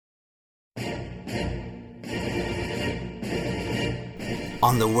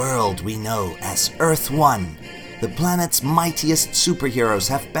On the world we know as Earth-1, the planet's mightiest superheroes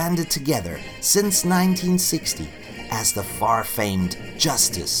have banded together since 1960 as the far-famed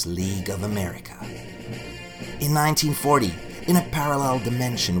Justice League of America. In 1940, in a parallel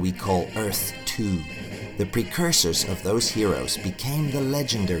dimension we call Earth-2, the precursors of those heroes became the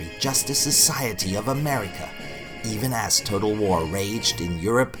legendary Justice Society of America, even as total war raged in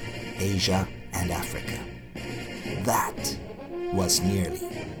Europe, Asia, and Africa. That was nearly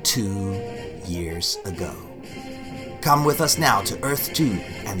 2 years ago. Come with us now to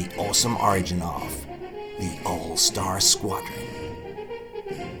Earth-2 and the awesome origin of the All-Star Squadron.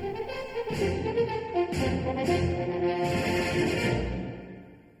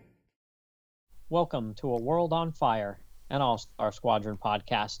 Welcome to A World on Fire, an All-Star Squadron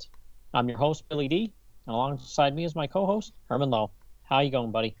podcast. I'm your host, Billy D, and alongside me is my co-host, Herman Lowe. How you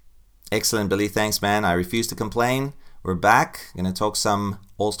going, buddy? Excellent, Billy. Thanks, man. I refuse to complain. We're back. Going to talk some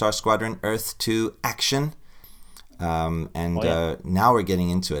All-Star Squadron Earth-2 action. Now we're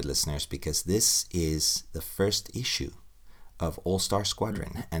getting into it, listeners, because this is the first issue of All-Star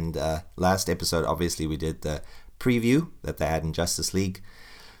Squadron. And last episode, obviously, we did the preview that they had in Justice League.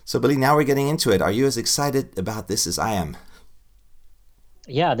 So, Billy, now we're getting into it. Are you as excited about this as I am?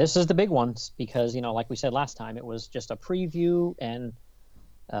 Yeah, this is the big one because, like we said last time, it was just a preview, and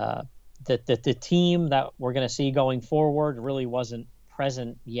the team that we're going to see going forward really wasn't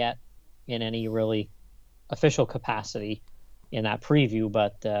present yet in any really official capacity in that preview,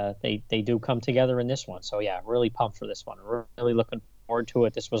 but they do come together in this one. So yeah, really pumped for this one. Really looking forward to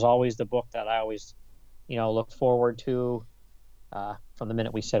it. This was always the book that I always, looked forward to from the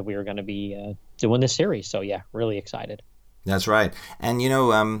minute we said we were going to be doing this series. So yeah, really excited. That's right. And,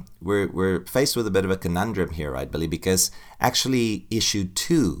 we're faced with a bit of a conundrum here, right, Billy? Because actually issue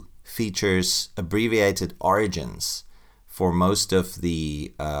 2 features abbreviated origins for most of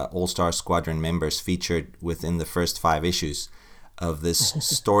the All-Star Squadron members featured within the first 5 issues of this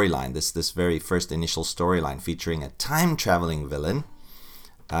storyline, this very first initial storyline featuring a time-traveling villain,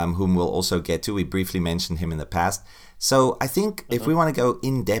 whom we'll also get to. We briefly mentioned him in the past. So I think if we want to go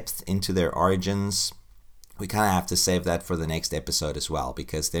in-depth into their origins, we kind of have to save that for the next episode as well,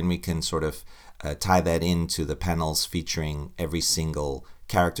 because then we can sort of tie that into the panels featuring every single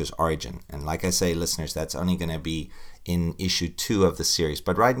character's origin. And like I say, listeners, that's only going to be in issue 2 of the series.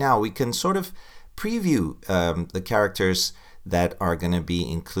 But right now, we can sort of preview the characters that are going to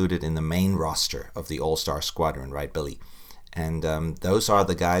be included in the main roster of the All-Star Squadron, right, Billy? And those are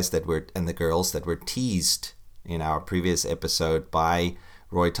the guys and the girls that were teased in our previous episode by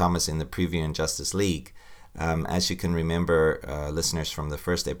Roy Thomas in the preview in Justice League. As you can remember, listeners, from the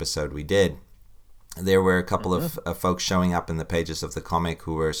first episode we did, there were a couple of folks showing up in the pages of the comic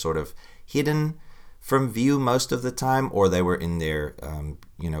who were sort of hidden from view most of the time, or they were in their,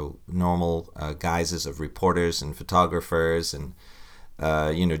 normal guises of reporters and photographers and,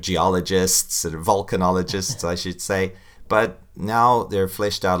 geologists and volcanologists, I should say. But now they're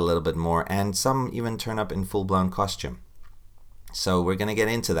fleshed out a little bit more, and some even turn up in full-blown costume. So we're going to get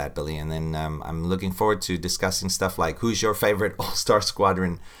into that, Billy, and then I'm looking forward to discussing stuff like who's your favorite All-Star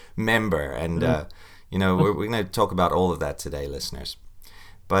Squadron member, and we're going to talk about all of that today, listeners.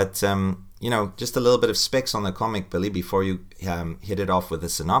 But just a little bit of specs on the comic, Billy, before you hit it off with a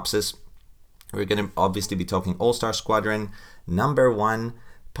synopsis. We're going to obviously be talking All-Star Squadron number 1,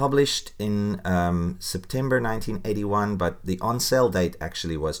 published in September 1981, but the on-sale date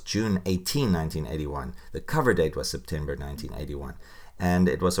actually was June 18, 1981. The cover date was September 1981. And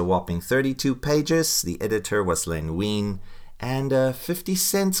it was a whopping 32 pages. The editor was Len Wein, and 50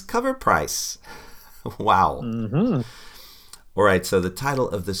 cents cover price. Wow. Mm-hmm. All right, so the title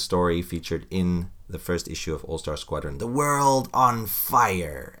of the story featured in the first issue of All-Star Squadron, The World on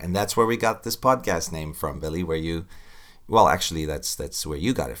Fire. And that's where we got this podcast name from, Billy, where you... Well, actually, that's where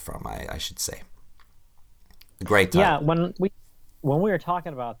you got it from, I should say. A great title. Yeah, when we were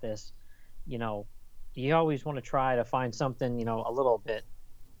talking about this, you always want to try to find something, a little bit,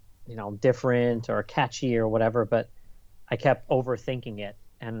 different or catchy or whatever, but I kept overthinking it.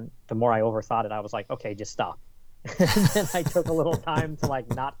 And the more I overthought it, I was like, okay, just stop. And then I took a little time to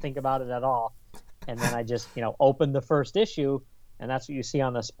not think about it at all. And then I just, opened the first issue, and that's what you see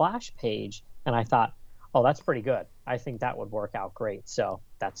on the splash page. And I thought, oh, that's pretty good. I think that would work out great. So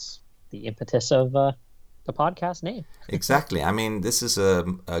that's the impetus of the podcast name. Exactly. I mean, this is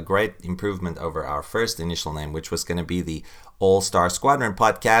a great improvement over our first initial name, which was going to be the All-Star Squadron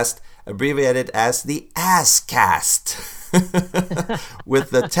podcast, abbreviated as the Asscast, with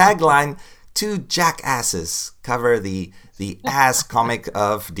the tagline, 2 jackasses cover the ass comic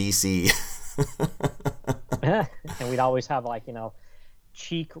of DC. And we'd always have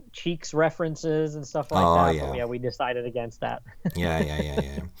cheeks references and stuff like Oh that. But yeah. yeah, we decided against that.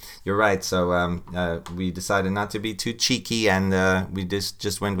 Yeah. You're right. So we decided not to be too cheeky, and we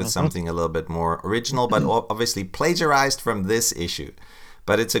just went with something a little bit more original, but obviously plagiarized from this issue.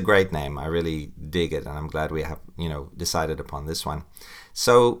 But it's a great name. I really dig it, and I'm glad we have decided upon this one.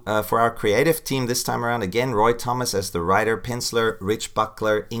 So for our creative team this time around, again, Roy Thomas as the writer, penciler, Rich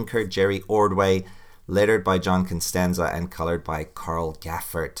Buckler, inker Jerry Ordway, lettered by John Constanza, and colored by Carl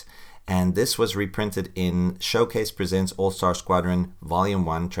Gaffert. And this was reprinted in Showcase Presents All-Star Squadron Volume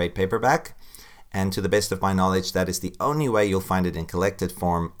 1 trade paperback. And to the best of my knowledge, that is the only way you'll find it in collected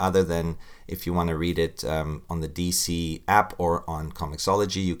form, other than if you want to read it on the DC app or on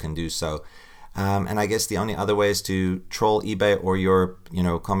Comixology, you can do so. And I guess the only other way is to troll eBay or your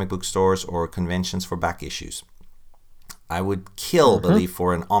comic book stores or conventions for back issues. I would kill, believe,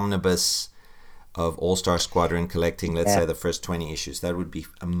 for an omnibus of All-Star Squadron collecting, let's say, the first 20 issues. That would be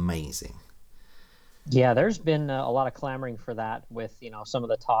amazing. Yeah, there's been a lot of clamoring for that with, some of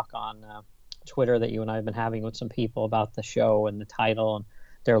the talk on Twitter that you and I have been having with some people about the show and the title and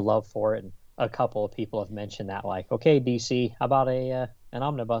their love for it. And a couple of people have mentioned that, like, okay, DC, how about an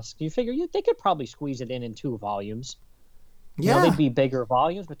omnibus? You figure they could probably squeeze it in 2 volumes. Yeah. They'd be bigger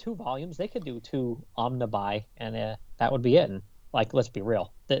volumes, but 2 volumes, they could do 2 omnibuy, and that would be it. And, like, let's be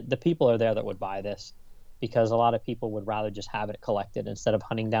real. The people are there that would buy this because a lot of people would rather just have it collected instead of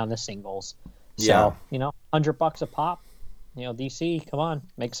hunting down the singles. So, $100 a pop. DC, come on,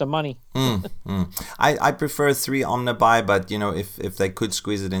 make some money. I prefer 3 omnibuy, but if they could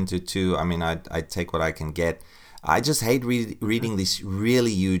squeeze it into 2, I mean, I'd take what I can get. I just hate reading these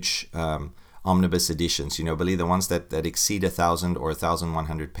really huge omnibus editions. Believe the ones that exceed 1,000 or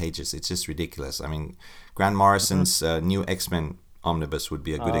 1,100 pages. It's just ridiculous. I mean, Grant Morrison's new X-Men omnibus would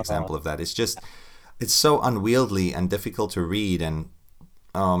be a good example of that. It's so unwieldy and difficult to read, and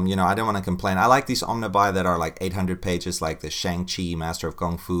I don't want to complain. I like these omnibuy that are like 800 pages, like the Shang-Chi Master of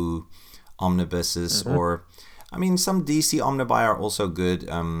Kung Fu omnibuses, or I mean, some DC omnibuy are also good.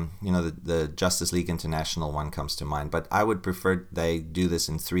 The Justice League International one comes to mind, but I would prefer they do this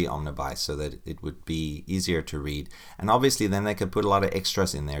in 3 omnibuy so that it would be easier to read. And obviously then they could put a lot of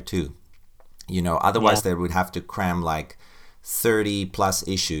extras in there too. Otherwise they would have to cram like 30 plus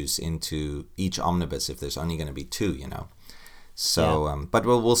issues into each omnibus if there's only going to be 2, So, but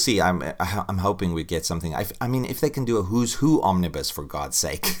we'll see. I'm hoping we get something. I mean, if they can do a Who's Who omnibus, for God's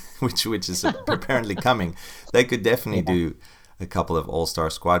sake, which is apparently coming, they could definitely do a couple of All-Star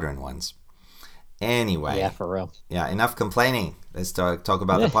Squadron ones. Anyway, yeah, for real. Yeah, enough complaining. Let's talk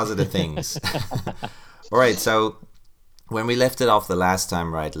about the positive things. All right, so when we left it off the last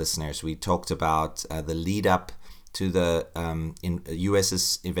time, right, listeners, we talked about the lead up to the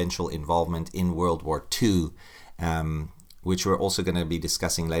US's eventual involvement in World War II. Which we're also going to be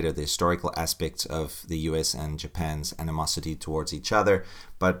discussing later, the historical aspects of the US and Japan's animosity towards each other.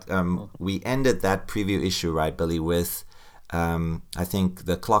 But we ended that preview issue, right, Billy, with, I think,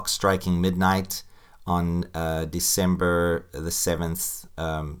 the clock striking midnight on December the 7th,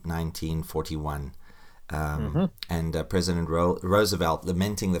 1941. And President Roosevelt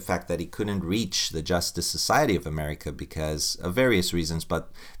lamenting the fact that he couldn't reach the Justice Society of America because of various reasons,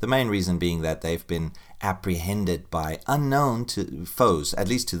 but the main reason being that they've been apprehended by unknown to foes, at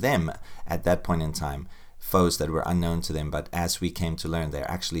least to them at that point in time, foes that were unknown to them. But as we came to learn, they're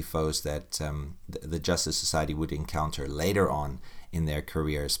actually foes that the Justice Society would encounter later on in their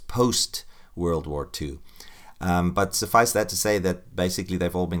careers post World War II. But suffice that to say that basically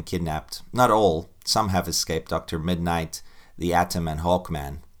they've all been kidnapped. Not all. Some have escaped. Dr. Midnight, the Atom, and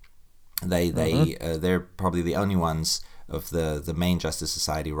Hawkman. They're probably the only ones of the main Justice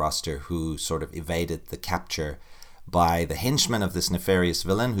Society roster who sort of evaded the capture by the henchman of this nefarious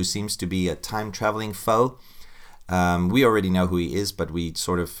villain, who seems to be a time-traveling foe. We already know who he is, but we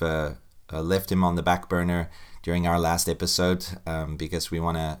sort of left him on the back burner during our last episode because we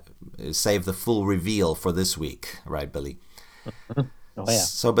want to save the full reveal for this week. Right, Billy? Oh, yeah.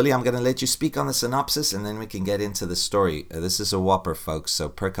 So, Billy, I'm going to let you speak on the synopsis, and then we can get into the story. This is a whopper, folks, so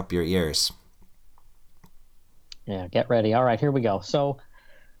perk up your ears. Yeah, get ready. All right, here we go. So,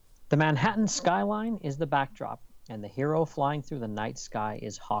 the Manhattan skyline is the backdrop, and the hero flying through the night sky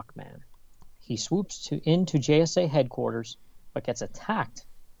is Hawkman. He swoops into JSA headquarters, but gets attacked.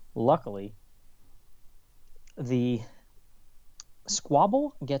 Luckily, the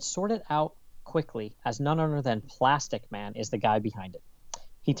squabble gets sorted out quickly, as none other than Plastic Man is the guy behind it.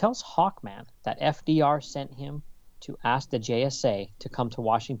 He tells Hawkman that FDR sent him to ask the JSA to come to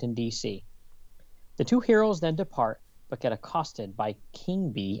Washington, D.C. The two heroes then depart, but get accosted by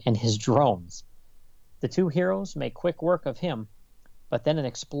King Bee and his drones. The two heroes make quick work of him, but then an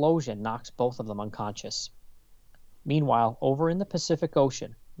explosion knocks both of them unconscious. Meanwhile, over in the Pacific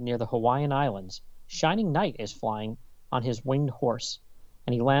Ocean, near the Hawaiian Islands, Shining Knight is flying on his winged horse,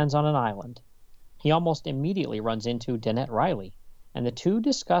 and he lands on an island. He almost immediately runs into Danette Riley, and the two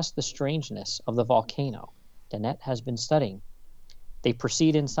discuss the strangeness of the volcano Danette has been studying. They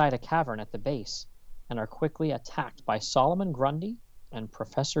proceed inside a cavern at the base and are quickly attacked by Solomon Grundy and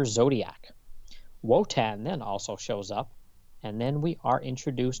Professor Zodiac. Wotan then also shows up, and then we are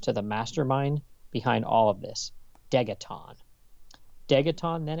introduced to the mastermind behind all of this, Degaton.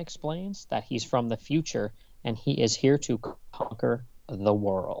 Degaton then explains that he's from the future and he is here to conquer the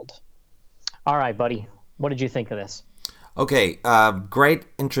world. All right, buddy. What did you think of this? Okay, great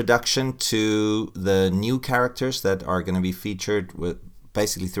introduction to the new characters that are going to be featured with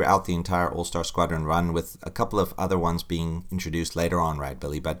basically throughout the entire All-Star Squadron run, with a couple of other ones being introduced later on, right,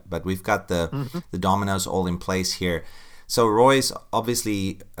 Billy? But we've got the dominoes all in place here. So Roy's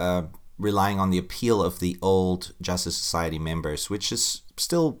obviously relying on the appeal of the old Justice Society members, which is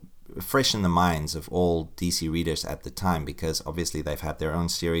still fresh in the minds of all DC readers at the time, because obviously they've had their own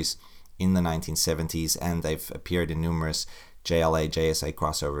series in the 1970s and they've appeared in numerous JLA, JSA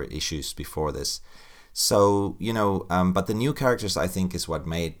crossover issues before this. So, but the new characters, I think, is what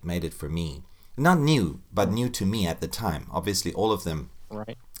made it for me. Not new, but new to me at the time. Obviously, all of them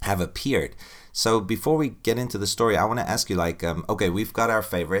have appeared. So before we get into the story, I want to ask you, okay, we've got our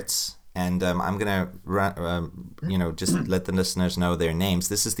favorites, and I'm going to, just let the listeners know their names.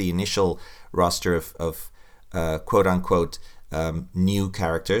 This is the initial roster of quote-unquote new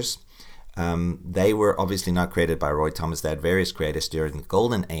characters. They were obviously not created by Roy Thomas. They had various creators during the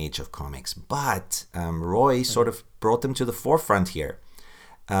golden age of comics, but Roy sort of brought them to the forefront here.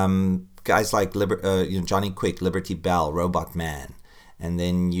 Guys like Johnny Quick, Liberty Bell, Robot Man, and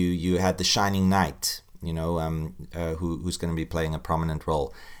then you had the Shining Knight, who's going to be playing a prominent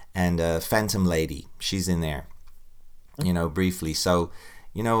role, and Phantom Lady, she's in there, briefly. So.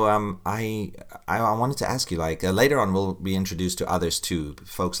 I wanted to ask you, later on we'll be introduced to others too,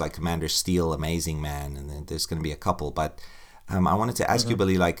 folks like Commander Steel, Amazing Man, and then there's going to be a couple. But I wanted to ask you,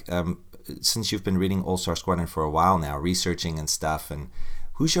 Billy, since you've been reading All-Star Squadron for a while now, researching and stuff, and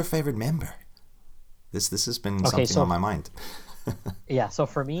who's your favorite member? This has been something on my mind. Yeah, so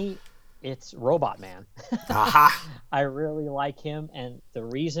for me, it's Robot Man. Aha! I really like him, and the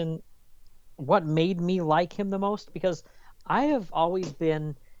reason, what made me like him the most, because I have always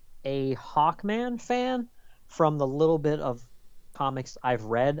been a Hawkman fan from the little bit of comics I've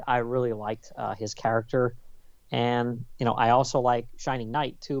read. I really liked his character. And, I also like Shining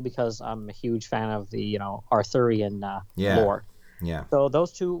Knight, too, because I'm a huge fan of the, Arthurian lore. Yeah. So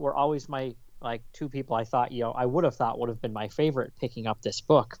those two were always my, two people I thought, I would have thought would have been my favorite picking up this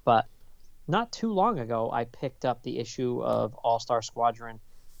book. But not too long ago, I picked up the issue of All-Star Squadron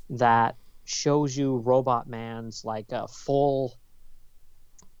that shows you Robot Man's full,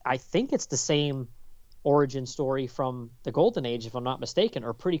 I think it's the same origin story from the Golden Age, if I'm not mistaken,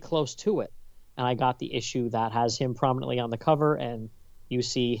 or pretty close to it. And I got the issue that has him prominently on the cover, and you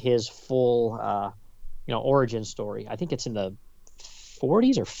see his full origin story. I think it's in the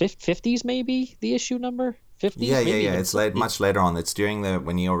 40s or 50s, maybe, the issue number 50s. Yeah. It's much later on. It's during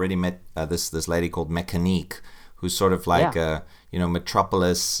when he already met this lady called Mechanique, who's sort of like a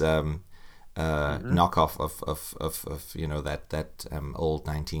Metropolis knockoff of that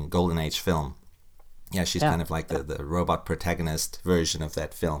old Golden Age film. Yeah, she's kind of like the robot protagonist version of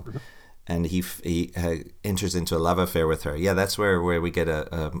that film, and he enters into a love affair with her. Yeah, that's where we get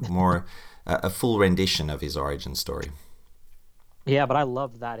a more a full rendition of his origin story. Yeah, but I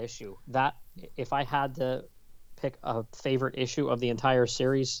loved that issue. That, if I had to pick a favorite issue of the entire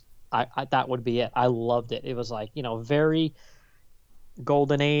series, I that would be it. I loved it. It was very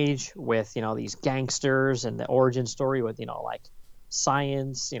Golden Age with these gangsters, and the origin story with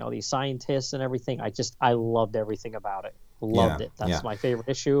science, these scientists and everything. I loved everything about it. Loved it. That's my favorite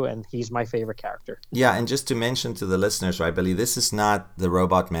issue, and he's my favorite character. Yeah, and just to mention to the listeners, right, Billy, this is not the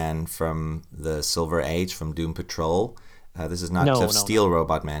Robot Man from the Silver Age, from Doom Patrol. This is not Cliff Steele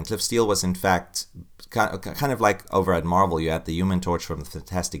Robot Man. Cliff Steele was, in fact, kind of like over at Marvel, you had the Human Torch from the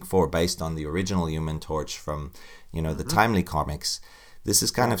Fantastic Four, based on the original Human Torch from, the Timely comics. This is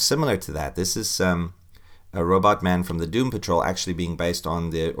kind of similar to that. This is a Robot Man from the Doom Patrol actually being based on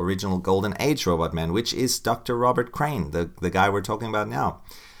the original Golden Age Robot Man, which is Dr. Robert Crane, the guy we're talking about now.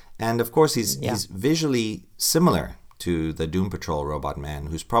 And, of course, he's visually similar to the Doom Patrol Robot Man,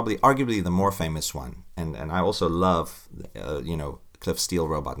 who's probably arguably the more famous one. And I also love, Cliff Steele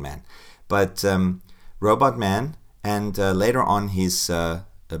Robot Man. But Robot Man, and later on his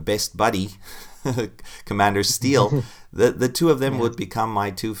best buddy, Commander Steele, the two of them Yeah. would become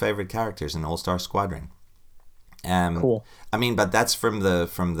my two favorite characters in All Star Squadron. Cool. I mean, but that's from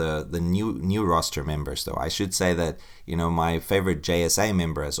the new roster members, though. I should say that my favorite JSA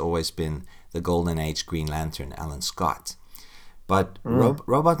member has always been the Golden Age Green Lantern, Alan Scott. But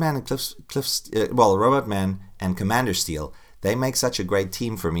Robot Man and Robot Man and Commander Steel, they make such a great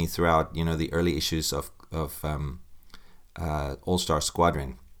team for me throughout the early issues of All Star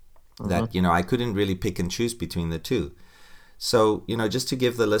Squadron that I couldn't really pick and choose between the two. So, just to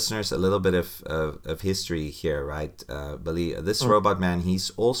give the listeners a little bit of history here, right? Billy, this Robot Man, he's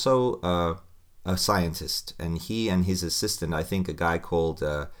also a scientist, and he and his assistant, I think a guy called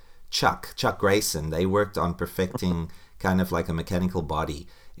Chuck Grayson, they worked on perfecting kind of like a mechanical body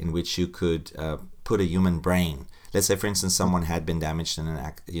in which you could put a human brain. Let's say, for instance, someone had been damaged in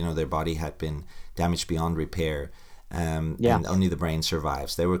their body had been damaged beyond repair, and only the brain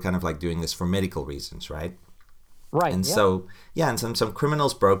survives. They were kind of like doing this for medical reasons, right? Right. And so, and some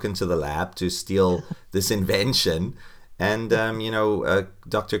criminals broke into the lab to steal this invention. And,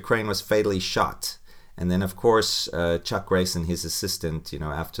 Dr. Crane was fatally shot. And then, of course, Chuck Grayson, his assistant,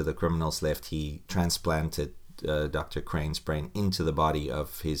 after the criminals left, he transplanted Dr. Crane's brain into the body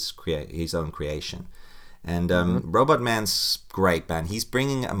of his own creation. And Robot Man's great, man. He's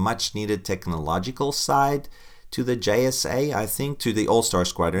bringing a much-needed technological side to the JSA, I think, to the All-Star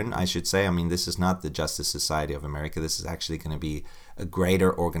Squadron, I should say. I mean, this is not the Justice Society of America. This is actually going to be a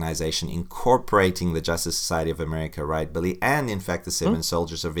greater organization incorporating the Justice Society of America, right, Billy? And, in fact, the Seven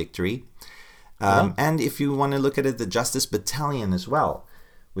Soldiers of Victory. And if you want to look at it, the Justice Battalion as well,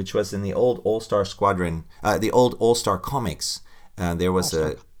 which was in the old All-Star Squadron, the old All-Star comics. There was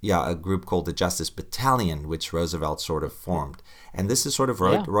a group called the Justice Battalion, which Roosevelt sort of formed. And this is sort of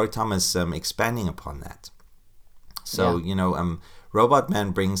Roy Thomas expanding upon that. So, Robot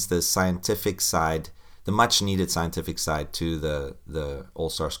Man brings the scientific side, the much-needed scientific side to the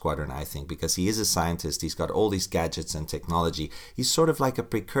All-Star Squadron, I think, because he is a scientist. He's got all these gadgets and technology. He's sort of like a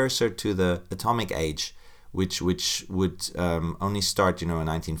precursor to the atomic age, which would only start, in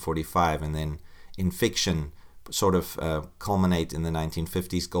 1945, and then in fiction sort of culminate in the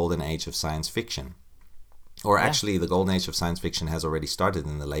 1950s golden age of science fiction. Or actually, the golden age of science fiction has already started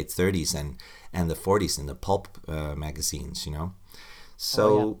in the late 30s and the 40s in the pulp magazines,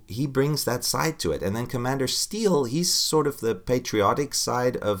 So he brings that side to it. And then Commander Steele, he's sort of the patriotic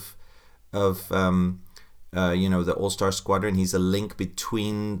side of the All-Star Squadron. He's a link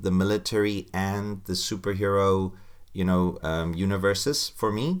between the military and the superhero, universes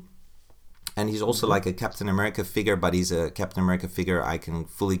for me. And he's also like a Captain America figure, but he's a Captain America figure I can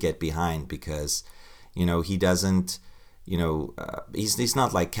fully get behind because he doesn't, he's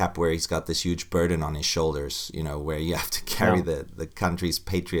not like Cap where he's got this huge burden on his shoulders, where you have to carry the country's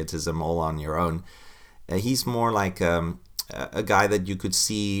patriotism all on your own. He's more like a guy that you could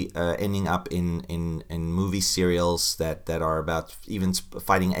see ending up in movie serials that are about even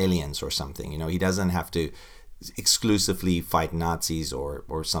fighting aliens or something. He doesn't have to exclusively fight Nazis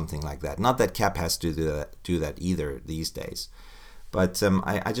or something like that. Not that Cap has to do that either these days. But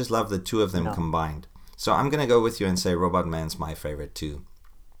I just love the two of them combined. So I'm going to go with you and say Robot Man's my favorite too.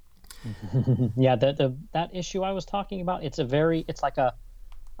 Yeah, that issue I was talking about, it's like a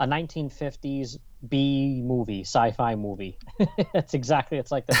 1950s B movie, sci-fi movie.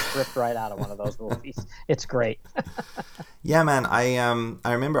 It's like the script right out of one of those movies. It's great. Yeah, man. I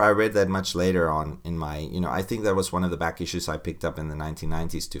remember I read that much later on in my, I think that was one of the back issues I picked up in the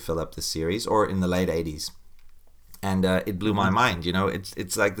 1990s to fill up the series, or in the late 80s. And it blew my mind.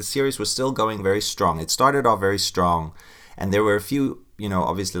 It's like the series was still going very strong. It started off very strong, and there were a few,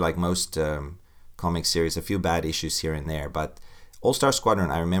 obviously like most comic series, a few bad issues here and there. But All-Star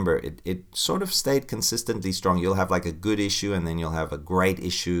Squadron, I remember it sort of stayed consistently strong. You'll have like a good issue, and then you'll have a great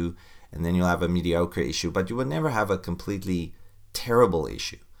issue, and then you'll have a mediocre issue, but you would never have a completely terrible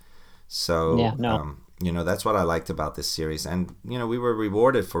issue. So, that's what I liked about this series. And, we were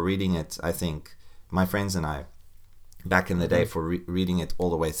rewarded for reading it, I think, my friends and I, back in the day, for reading it all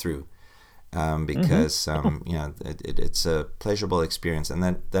the way through. Because, it's a pleasurable experience.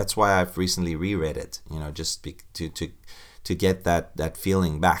 And that's why I've recently reread it, just to get that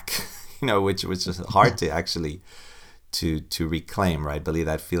feeling back, which was just hard to actually to reclaim, right? Believe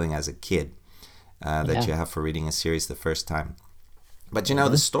that feeling as a kid that you have for reading a series the first time. But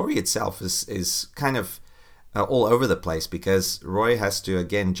the story itself is kind of all over the place because Roy has to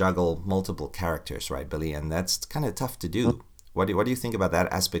again juggle multiple characters, right, Billy? And that's kind of tough to do. What do you think about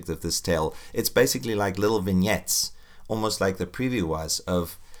that aspect of this tale? It's basically like little vignettes, almost like the preview was,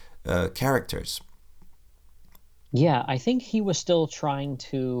 of characters. Yeah, I think he was still trying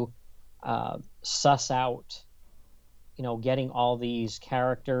to suss out, getting all these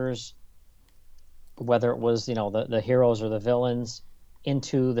characters, whether it was, the heroes or the villains,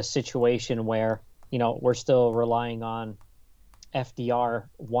 into the situation where, we're still relying on FDR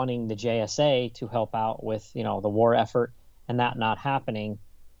wanting the JSA to help out with, the war effort, and that not happening,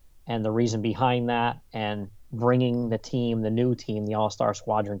 and the reason behind that, and bringing the new team, the All-Star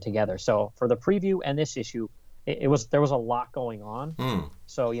Squadron, together. So for the preview and this issue, there was a lot going on.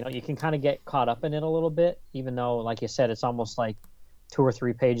 So, you can kind of get caught up in it a little bit, even though, like you said, it's almost like 2 or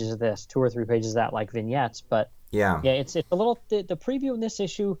 3 pages of this, 2 or 3 pages of that, like vignettes. But yeah, it's a little, the preview in this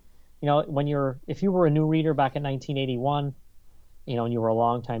issue, if you were a new reader back in 1981, and you were a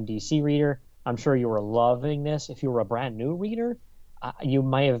longtime DC reader, I'm sure you were loving this. If you were a brand new reader, you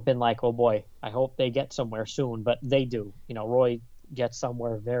might have been like, oh boy, I hope they get somewhere soon. But they do. Roy gets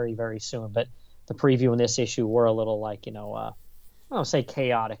somewhere very, very soon. But the preview in this issue were a little like, I don't say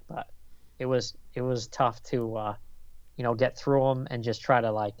chaotic, but it was tough to, get through them and just try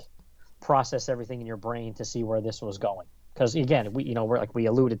to like process everything in your brain to see where this was going. Because again, we're like we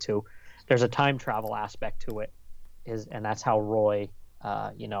alluded to, there's a time travel aspect to it, and that's how Roy,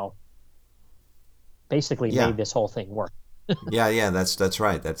 basically made this whole thing work. yeah, that's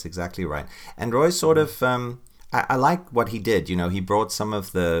right. That's exactly right. And Roy sort of, I like what he did. He brought some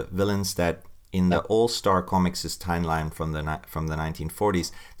of the villains that in the All-Star Comics timeline from the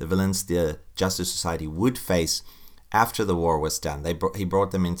 1940s, the villains the Justice Society would face after the war was done. He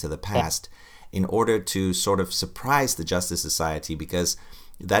brought them into the past in order to sort of surprise the Justice Society, because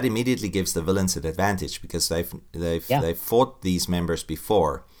that immediately gives the villains an advantage, because they've fought these members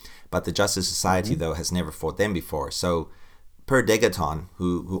before, but the Justice Society though has never fought them before. So per Degaton,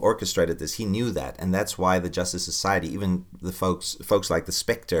 who orchestrated this, he knew that, and that's why the Justice Society, even the folks like the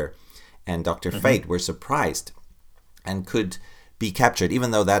Spectre and Dr. Fate, were surprised and could be captured,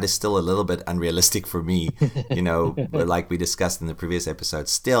 even though that is still a little bit unrealistic for me, like we discussed in the previous episode.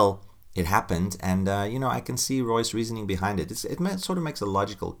 Still, it happened, and I can see Roy's reasoning behind it. It sort of makes a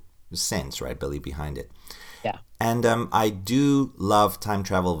logical sense, right, Billy, behind it. Yeah. And I do love time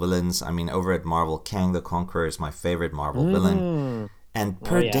travel villains. I mean, over at Marvel, Kang the Conqueror is my favorite Marvel villain. And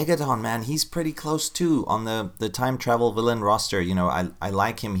per Degaton, man, he's pretty close too on the time travel villain roster. I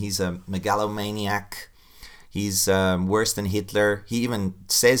like him. He's a megalomaniac. He's worse than Hitler. He even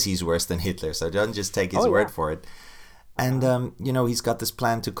says he's worse than Hitler, so don't just take his word for it. And, he's got this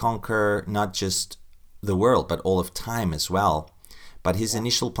plan to conquer not just the world, but all of time as well. But his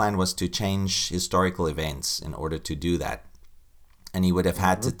initial plan was to change historical events in order to do that. And he would have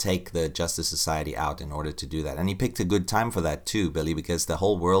had to take the Justice Society out in order to do that. And he picked a good time for that too, Billy, because the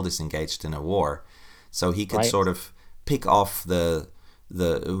whole world is engaged in a war. So he could sort of pick off the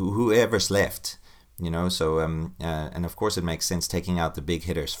whoever's left. So and of course it makes sense taking out the big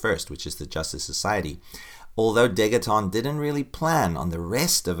hitters first, which is the Justice Society. Although Degaton didn't really plan on the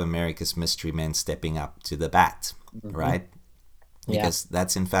rest of America's mystery men stepping up to the bat, right? Because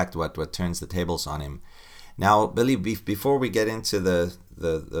that's in fact what turns the tables on him. Now, Billy, before we get into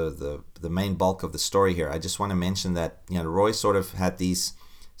the main bulk of the story here, I just want to mention that Roy sort of had these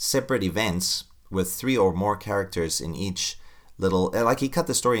separate events with 3 or more characters in each little, like he cut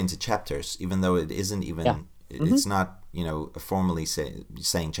the story into chapters, even though it isn't even, it's not, formally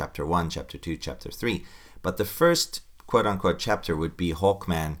saying chapter 1, chapter 2, chapter 3. But the first quote unquote chapter would be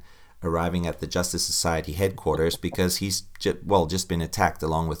Hawkman arriving at the Justice Society headquarters, because he's just been attacked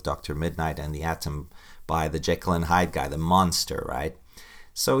along with Dr. Midnight and the Atom by the Jekyll and Hyde guy, the monster, right?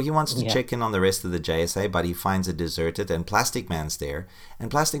 So he wants to check in on the rest of the JSA, but he finds it deserted, and Plastic Man's there.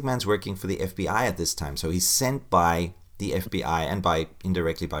 And Plastic Man's working for the FBI at this time, so he's sent by the FBI and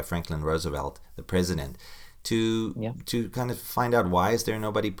indirectly by Franklin Roosevelt, the president, to kind of find out why is there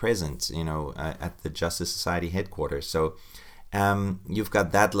nobody present, at the Justice Society headquarters. So you've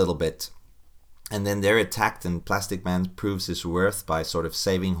got that little bit, and then they're attacked, and Plastic Man proves his worth by sort of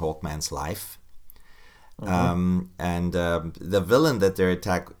saving Hawkman's life. And the villain that they're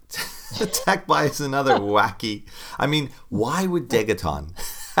attacked by is another wacky. I mean, why would Degaton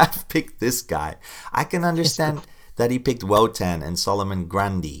have picked this guy? I can understand that he picked Wotan and Solomon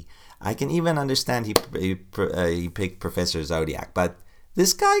Grundy. I can even understand he picked Professor Zodiac, but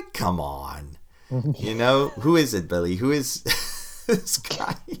this guy, come on. Who is it, Billy? Who is this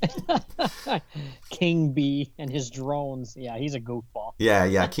guy? King Bee and his drones. Yeah, he's a goofball.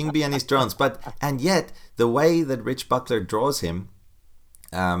 Yeah, King Bee and his drones. And yet, the way that Rich Buckler draws him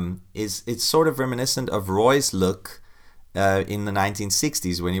it's sort of reminiscent of Roy's look in the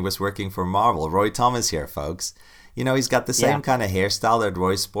 1960s when he was working for Marvel. Roy Thomas here, folks. He's got the same kind of hairstyle that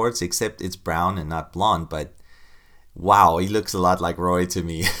Roy sports, except it's brown and not blonde. But Wow, he looks a lot like Roy to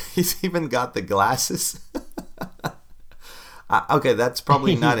me. He's even got the glasses. Okay, that's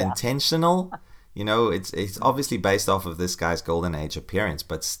probably not Yeah, intentional. You know, it's obviously based off of this guy's golden age appearance,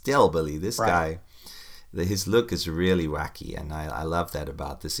 but still, Billy, this right. guy, his look is really wacky, and I love that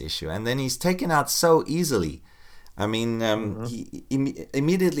about this issue. And then he's taken out so easily. I mean, Hmm.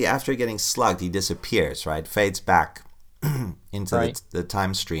 immediately after getting slugged, he disappears, right? Fades back into Right. the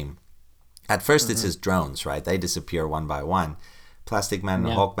time stream. At first, it's Hmm. his drones, right? They disappear one by one. Plastic Man and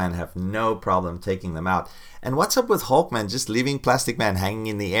Yeah. Hawkman have no problem taking them out. And what's up with Hawkman just leaving Plastic Man hanging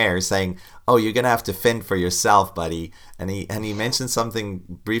in the air, saying, "Oh, you're gonna have to fend for yourself, buddy." And he mentioned something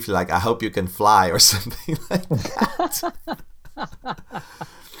briefly like, "I hope you can fly" or something like that.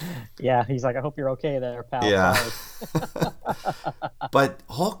 Yeah, he's like, I hope you're okay there, pal. Yeah. Sorry. But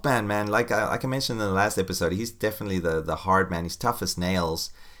Hawkman, man, like I mentioned in the last episode, he's definitely the hard man. He's tough as nails.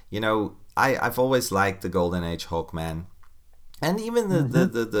 You know, I've always liked the Golden Age Hawkman, and even Hmm.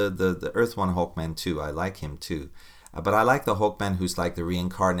 the Earth One Hawkman too. I like him too, but I like the Hawkman who's like the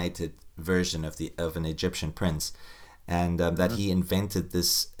reincarnated version of an Egyptian prince, and that Hmm. he invented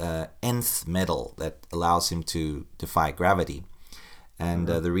this nth metal that allows him to defy gravity. And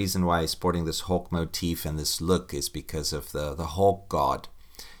Hmm. the reason why he's sporting this hawk motif and this look is because of the hawk god,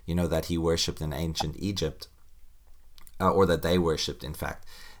 you know, that he worshipped in ancient Egypt, or that they worshipped, in fact.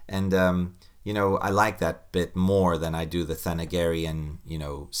 And, you know, I like that bit more than I do the Thanagarian, you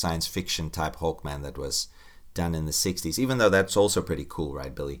know, science fiction type Hawkman that was done in the 60s, even though that's also pretty cool,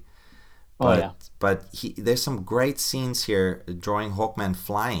 right, Billy? Oh yeah. There's some great scenes here drawing Hawkman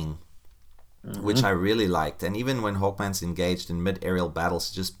flying, which Hmm. I really liked. And even when Hawkman's engaged in mid-aerial battles,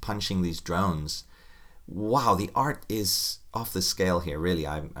 just punching these drones, wow, the art is off the scale here. Really,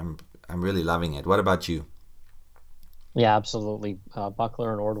 I'm really loving it. What about you? Yeah, absolutely.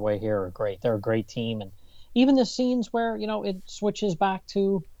 Buckler and Ordway here are great. They're a great team, and even the scenes where it switches back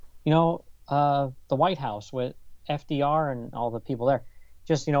to the White House with FDR and all the people there,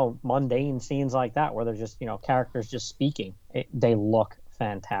 just mundane scenes like that where they're just characters just speaking. They look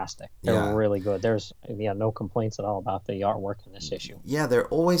fantastic. They're Yeah, really good. There's no complaints at all about the artwork in this issue. yeah, they're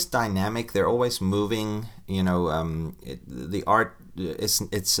always dynamic. They're always moving. You know, the art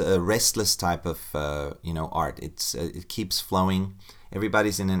it's a restless type of art. It keeps flowing.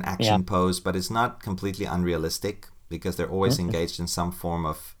 Everybody's in an Yeah. action pose, but it's not completely unrealistic because they're always Mhm. engaged in some form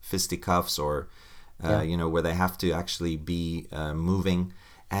of fisticuffs or Yeah. where they have to actually be moving.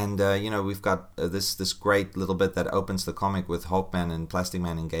 And we've got this great little bit that opens the comic with Hawkman and Plastic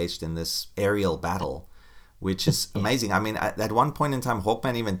Man engaged in this aerial battle, which is Yeah. amazing. I mean, at one point in time,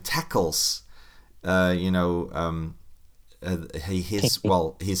 Hawkman even tackles, uh, you know, um, Kinky.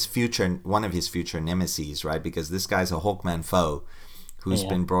 his future one of his future nemesis, right? Because this guy's a Hawkman foe who's Yeah.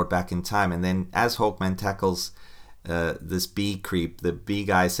 been brought back in time, and then as Hawkman tackles this bee creep, the bee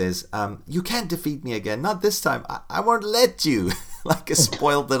guy says, "You can't defeat me again, not this time. I won't let you," like a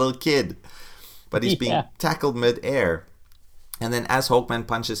spoiled little kid. But he's being Yeah. tackled mid-air. And then as Hawkman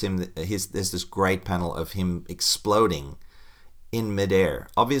punches him, there's this great panel of him exploding in midair.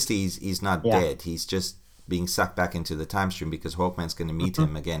 Obviously, he's not Yeah. dead. He's just being sucked back into the time stream because Hawkman's going to meet Mhm.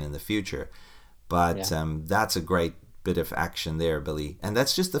 him again in the future. But Yeah. that's a great bit of action there, Billy. And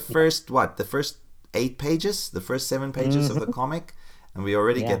that's just the Yeah. first, the first 8 pages, the first 7 pages of the Hmm. comic. And we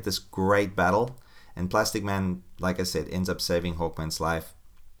already Yeah. get this great battle. And Plastic Man, like I said, ends up saving Hawkman's life.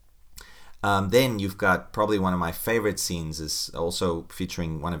 Then you've got probably one of my favorite scenes is also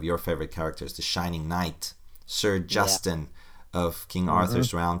featuring one of your favorite characters, the Shining Knight, Sir Yeah. Justin of King Hmm.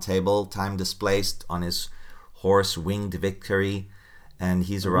 Arthur's Round Table, time displaced on his horse Winged Victory, and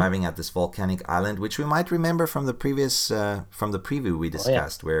he's Hmm. arriving at this volcanic island, which we might remember from the previous from the preview we Oh yeah.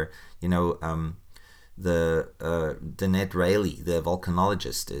 discussed, where the Danette Rayleigh, the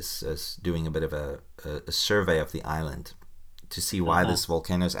volcanologist, is doing a bit of a survey of the island to see why Uh-huh. this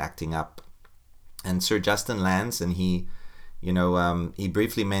volcano is acting up. And Sir Justin lands, and he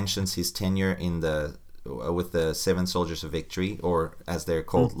briefly mentions his tenure in the with the Seven Soldiers of Victory, or as they're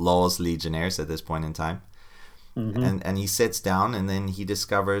called, Law's Legionnaires at this point in time. Mm-hmm. And he sits down, and then he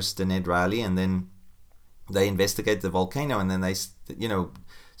discovers the Ned Riley, and then they investigate the volcano, and then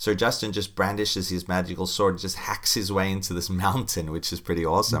Sir Justin just brandishes his magical sword, just hacks his way into this mountain, which is pretty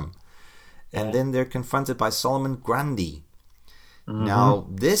awesome. And Yeah. then they're confronted by Solomon Grundy. Hmm. Now,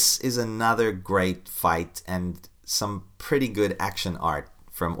 this is another great fight and some pretty good action art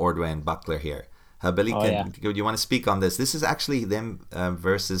from Ordway and Buckler here. Billy, Oh yeah. do you want to speak on this? This is actually them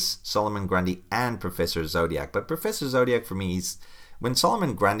versus Solomon Grundy and Professor Zodiac. But Professor Zodiac, for me, when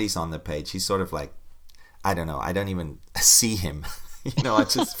Solomon Grundy's on the page, he's sort of like, I don't know, I don't even see him. I'm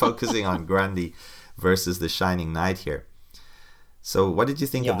just focusing on Grundy. versus the Shining Knight here. So what did you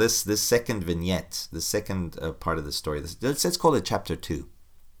think of Yeah. this second vignette, the second part of the story? Let's call it chapter 2.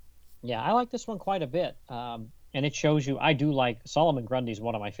 Yeah, I like this one quite a bit. And it shows you, I do like Solomon Grundy's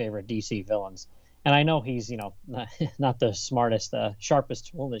one of my favorite DC villains. And I know he's, not the smartest, sharpest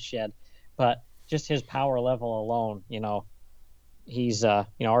tool in the shed, but just his power level alone, he's,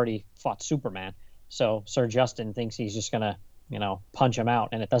 already fought Superman. So Sir Justin thinks he's just going to, punch him out,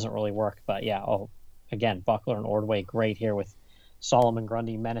 and it doesn't really work. But yeah, again, Buckler and Ordway great here with Solomon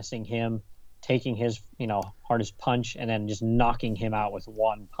Grundy menacing him, taking his, hardest punch, and then just knocking him out with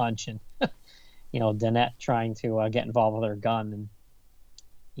one punch. And, Danette trying to get involved with her gun.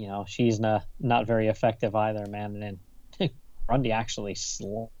 And, she's not very effective either, man. And then Grundy actually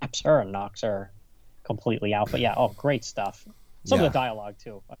slaps her and knocks her completely out. But yeah, great stuff. Some of the dialogue,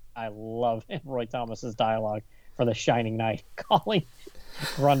 too. I love Roy Thomas's dialogue for The Shining Knight, calling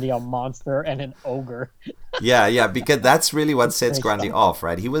Grundy a monster and an ogre. Yeah, because that's really what sets Grundy off,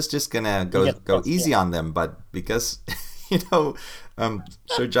 right? He was just gonna go easy on them, but because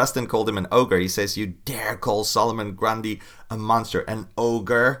Sir Justin called him an ogre, he says, "You dare call Solomon Grundy a monster, an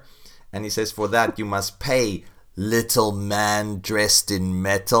ogre?" And he says, "For that you must pay, little man dressed in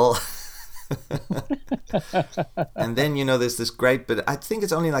metal." And then there's this great, but I think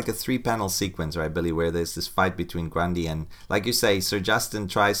it's only like a 3-panel sequence, right, Billy, where there's this fight between Grundy and, like you say, Sir Justin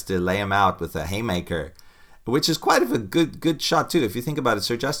tries to lay him out with a haymaker, which is quite of a good shot too. If you think about it,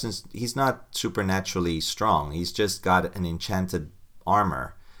 Sir Justin's, he's not supernaturally strong. He's just got an enchanted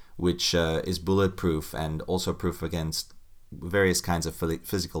armor, which is bulletproof and also proof against various kinds of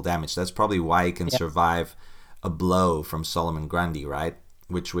physical damage. That's probably why he can survive a blow from Solomon Grundy, right?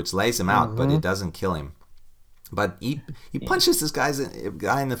 Which lays him out, but it doesn't kill him. But he punches this guy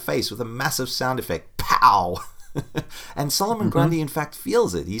in the face with a massive sound effect. Pow! And Solomon Grundy, in fact,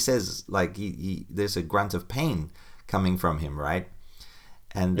 feels it. He says, like, there's a grunt of pain coming from him, right?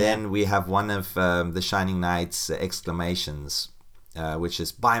 And then we have one of the Shining Knight's exclamations, which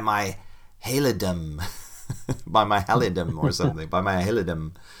is, "By my halidom," by my halidom or something, by my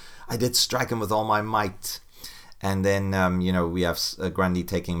halidom, "I did strike him with all my might." And then, we have Grundy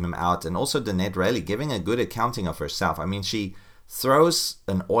taking him out. And also Danette Reilly giving a good accounting of herself. I mean, she throws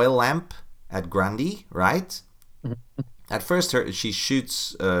an oil lamp at Grundy, right? At first, she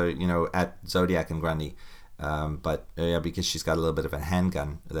shoots, at Zodiac and Grundy. Because she's got a little bit of a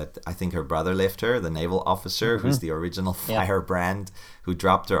handgun that I think her brother left her, the naval officer, who's the original firebrand, who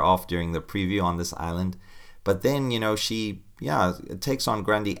dropped her off during the preview on this island. But then, she takes on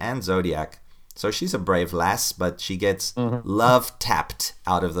Grundy and Zodiac. So she's a brave lass, but she gets love tapped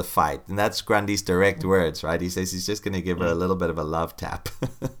out of the fight. And that's Grundy's direct words, right? He says he's just going to give her a little bit of a love tap.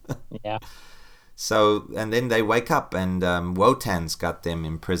 Yeah. So, and then they wake up, and Wotan's got them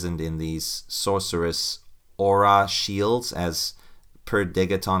imprisoned in these sorceress aura shields, as Per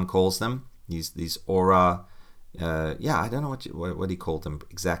Degaton calls them. These aura, I don't know what he called them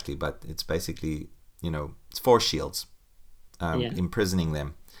exactly, but it's basically, it's force shields imprisoning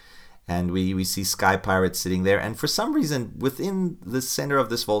them. And we see Sky Pirate sitting there. And for some reason, within the center of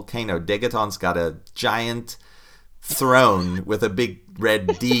this volcano, Degaton's got a giant throne with a big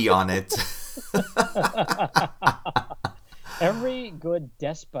red D on it. Every good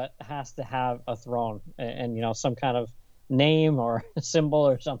despot has to have a throne and some kind of name or symbol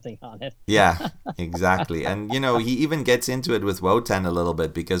or something on it. Yeah, exactly. And, he even gets into it with Wotan a little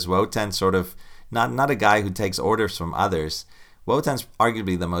bit, because Wotan's sort of not a guy who takes orders from others. Wotan's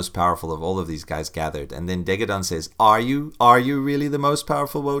arguably the most powerful of all of these guys gathered. And then Degaton says, Are you really the most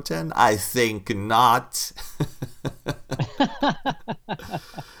powerful, Wotan? I think not.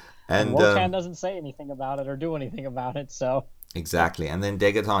 And Wotan doesn't say anything about it or do anything about it, so... Exactly. And then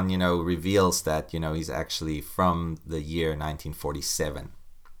Degaton, reveals that, he's actually from the year 1947.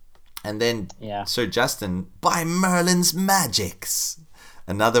 And then Sir Justin, "By Merlin's magics!"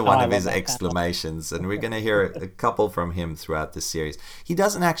 Another one of his exclamations, and we're going to hear a couple from him throughout the series. He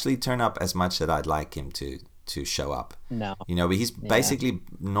doesn't actually turn up as much that I'd like him to show up. No. But he's basically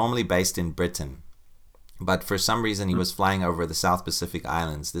normally based in Britain. But for some reason, he was flying over the South Pacific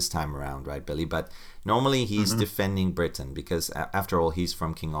Islands this time around, right, Billy? But normally he's defending Britain, because after all, he's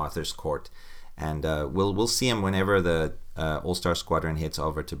from King Arthur's court. And we'll see him whenever the All-Star Squadron heads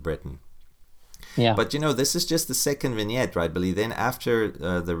over to Britain. Yeah. But this is just the second vignette, right, Billy? Then after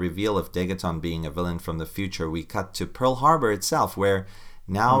the reveal of Degaton being a villain from the future, we cut to Pearl Harbor itself, where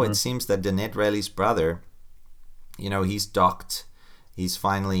now it seems that Danette Reilly's brother, he's docked. He's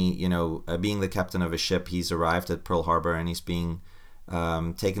finally, being the captain of a ship, he's arrived at Pearl Harbor, and he's being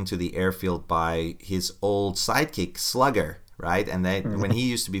taken to the airfield by his old sidekick, Slugger, right? And when he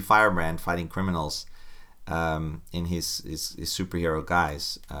used to be Firebrand fighting criminals in his superhero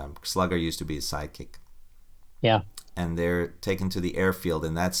guise, Slugger used to be his sidekick. Yeah. And they're taken to the airfield,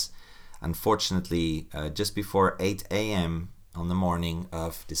 and that's unfortunately just before 8 a.m. on the morning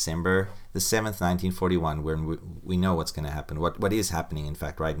of December the 7th, 1941, when we know what's going to happen. What is happening, in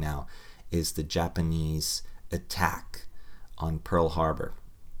fact, right now, is the Japanese attack on Pearl Harbor.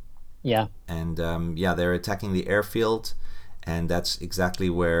 Yeah. And they're attacking the airfield, and that's exactly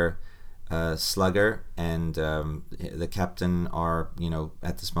where Slugger and the captain are,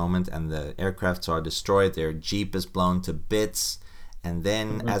 at this moment, and the aircrafts are destroyed. Their jeep is blown to bits, and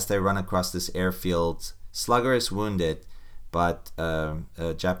then as they run across this airfield, Slugger is wounded, but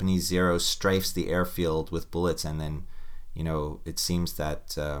Japanese Zero strafes the airfield with bullets, and then, it seems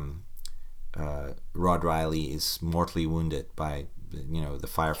that Rod Riley is mortally wounded by, the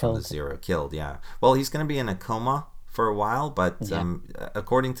fire from the Zero. Killed, yeah. Well, he's going to be in a coma for a while, but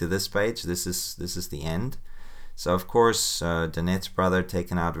according to this page, this is the end. So of course, Danette's brother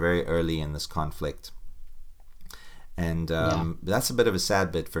taken out very early in this conflict, and that's a bit of a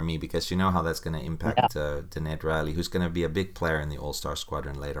sad bit for me, because you know how that's going to impact Danette Riley, who's going to be a big player in the All-Star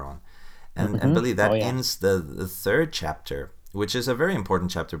Squadron later on. And Billy, that ends the third chapter, which is a very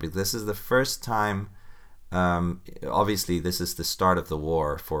important chapter, because this is the first time. Obviously, this is the start of the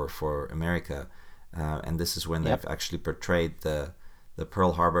war for America. And this is when they've actually portrayed the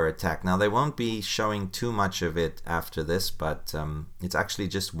Pearl Harbor attack. Now, they won't be showing too much of it after this, but it's actually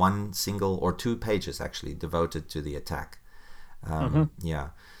just one single or 2 pages actually devoted to the attack. Yeah.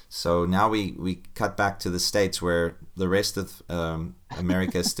 So now we cut back to the States, where the rest of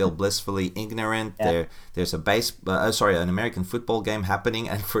America is still blissfully ignorant. There's an American football game happening,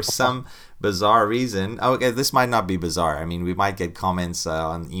 and for some bizarre reason, this might not be bizarre. I mean, we might get comments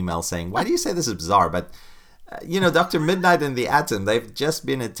on email saying, "Why do you say this is bizarre?" But Dr. Midnight and the Atom, they've just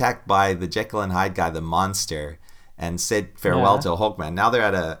been attacked by the Jekyll and Hyde guy, the Monster, and said farewell to Hawkman. Now they're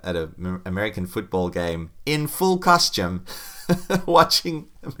at a American football game in full costume. Watching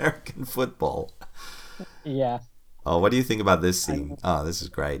American football. Yeah. Oh, what do you think about this scene? This is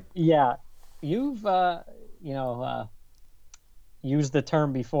great. Yeah. You've used the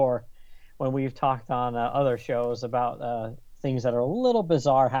term before when we've talked on other shows about things that are a little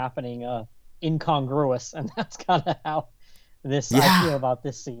bizarre happening, incongruous, and that's kind of how I feel about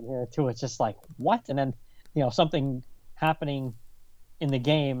this scene here too. It's just like, what? And then something happening in the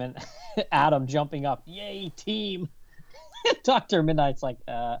game, and Adam jumping up, yay team. Dr. Midnight's like,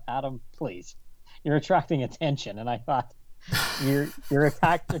 Adam, please, you're attracting attention. And I thought, you're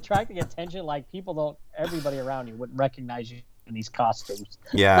attracting attention like everybody around you wouldn't recognize you in these costumes.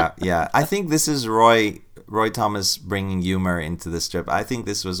 Yeah. I think this is Roy Thomas bringing humor into the strip. I think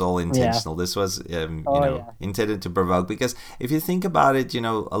this was all intentional. This was, intended to provoke, because if you think about it, a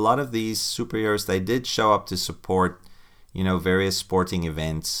lot of these superheroes, they did show up to support, various sporting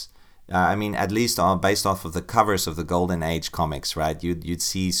events. I mean, at least based off of the covers of the Golden Age comics, right? You'd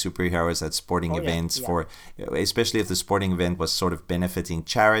see superheroes at sporting events for, especially if the sporting event was sort of benefiting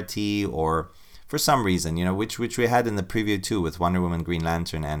charity or for some reason, which we had in the preview too, with Wonder Woman, Green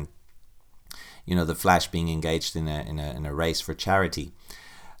Lantern, and the Flash being engaged in a race for charity.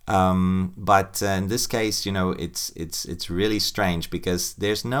 But in this case, it's really strange, because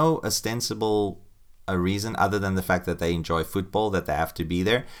there's no ostensible a reason other than the fact that they enjoy football, that they have to be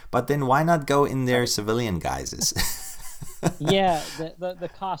there. But then why not go in their civilian guises? The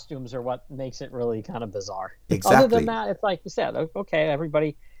costumes are what makes it really kind of bizarre. Exactly. Other than that, it's like you said, okay,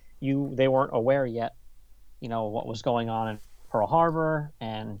 everybody, they weren't aware yet, what was going on in Pearl Harbor,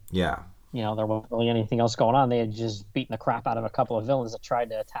 and there wasn't really anything else going on. They had just beaten the crap out of a couple of villains that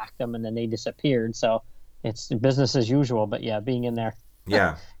tried to attack them, and then they disappeared. So it's business as usual. But being in there.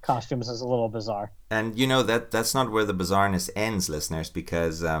 Costumes is a little bizarre. And that's not where the bizarreness ends, listeners,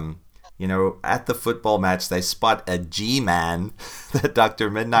 because at the football match they spot a G-man that Dr.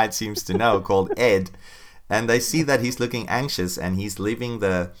 Midnight seems to know called Ed, and they see that he's looking anxious and he's leaving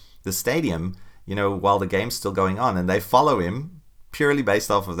the stadium while the game's still going on, and they follow him purely based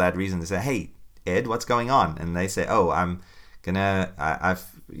off of that reason. They say, "Hey Ed, what's going on?" And they say, "Oh, I'm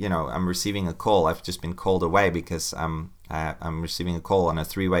receiving a call. I've just been called away because I'm receiving a call on a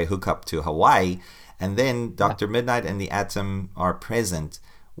 3-way hookup to Hawaii." And then Dr. Midnight and the Atom are present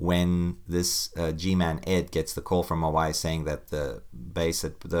when this G-Man Ed gets the call from Hawaii saying that the base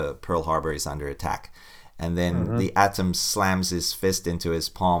at the Pearl Harbor is under attack. And then the Atom slams his fist into his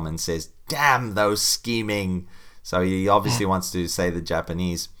palm and says, "Damn those scheming." So he obviously wants to say the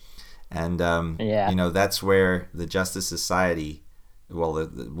Japanese. And, that's where the Justice Society,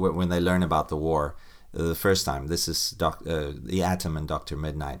 when they learn about the war, the first time. This is the Atom and Dr.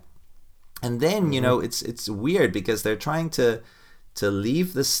 Midnight. And then, it's weird because they're trying to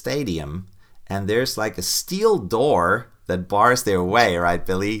leave the stadium, and there's like a steel door that bars their way, right,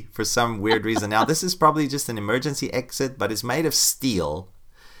 Billy? For some weird reason. Now, this is probably just an emergency exit, but it's made of steel.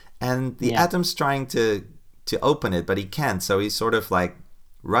 And the Atom's trying to open it, but he can't. So he sort of like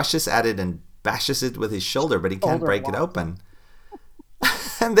rushes at it and bashes it with his shoulder, but he can't break it open.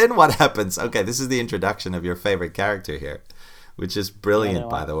 And then what happens? Okay, this is the introduction of your favorite character here, which is brilliant,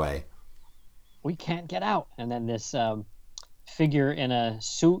 by the way. We can't get out. And then this figure in a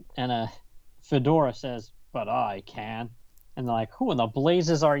suit and a fedora says, but I can. And they're like, who in the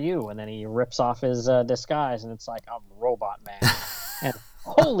blazes are you? And then he rips off his disguise, and it's like, I'm Robot Man. And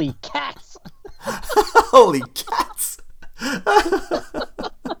holy cats! Holy cats!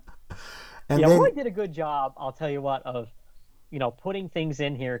 And Roy did a good job, I'll tell you what, of putting things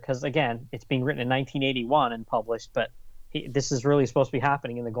in here, because again, it's being written in 1981 and published, but this is really supposed to be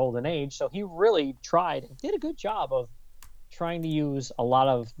happening in the Golden Age. So he really did a good job of trying to use a lot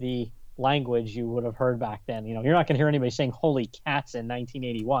of the language you would have heard back then. You're not going to hear anybody saying "holy cats" in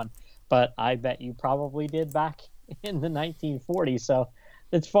 1981, but I bet you probably did back in the 1940s. So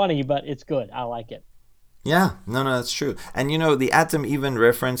it's funny, but it's good. I like it. Yeah, no, that's true. And the Atom even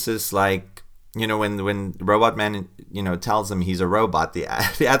references, like, when Robot Man, tells him he's a robot, the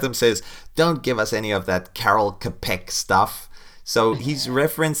Atom says, don't give us any of that Carol Capek stuff. So he's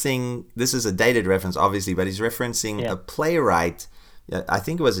referencing, this is a dated reference, obviously, but he's referencing a playwright, I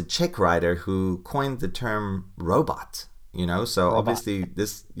think it was a Czech writer, who coined the term robot. So robot. Obviously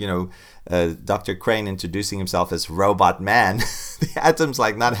this, Dr. Crane introducing himself as Robot Man, the Atom's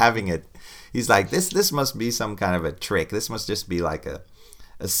like not having it. He's like, this must be some kind of a trick. This must just be like a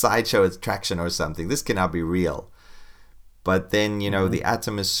sideshow attraction or something. This cannot be real. But then, the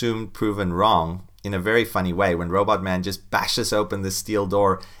Atom is soon proven wrong in a very funny way when Robot Man just bashes open the steel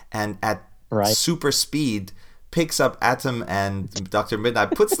door and at super speed picks up Atom and Dr.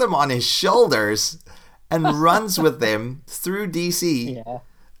 Midnight, puts them on his shoulders and runs with them through DC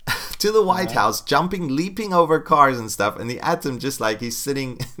to the White House, leaping over cars and stuff. And the Atom just like, he's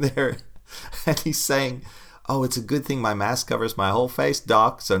sitting there and he's saying, oh, it's a good thing my mask covers my whole face,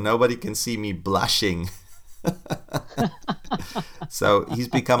 Doc, so nobody can see me blushing. So he's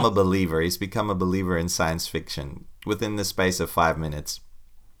become a believer. He's become a believer in science fiction within the space of 5 minutes.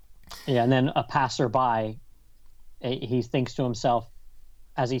 Yeah, and then a passerby, he thinks to himself,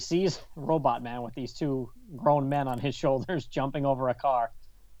 as he sees Robot Man with these two grown men on his shoulders jumping over a car,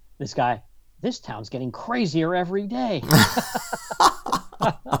 this town's getting crazier every day.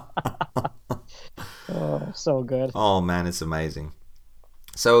 Oh, so good. Oh, man, it's amazing.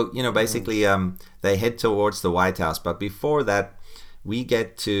 So, basically, they head towards the White House. But before that, we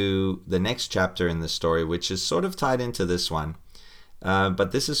get to the next chapter in the story, which is sort of tied into this one.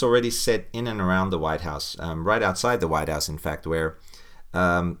 But this is already set in and around the White House, right outside the White House, in fact, where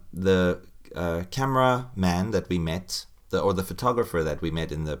the cameraman that we met, or the photographer that we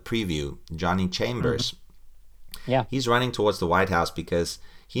met in the preview, Johnny Chambers, he's running towards the White House because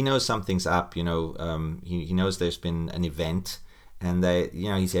he knows something's up. He knows there's been an event, and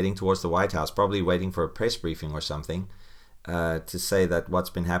he's heading towards the White House, probably waiting for a press briefing or something to say that what's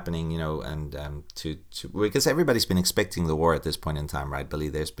been happening. And because everybody's been expecting the war at this point in time, right, Billy?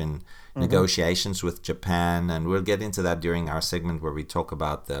 There's been negotiations with Japan, and we'll get into that during our segment where we talk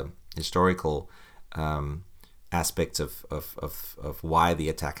about the historical aspects of why the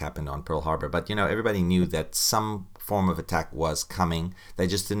attack happened on Pearl Harbor. But everybody knew that some form of attack was coming. They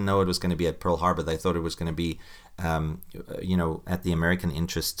just didn't know it was going to be at Pearl Harbor. They thought it was going to be at the American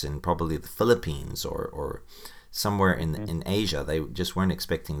interests in probably the Philippines or somewhere in Asia. They just weren't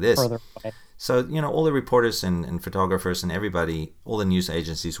expecting this. So all the reporters and photographers and everybody, all the news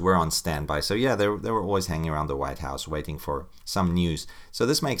agencies were on standby. So they were always hanging around the White House waiting for some news. So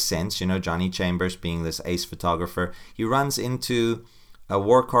this makes sense. Johnny Chambers being this ace photographer, he runs into a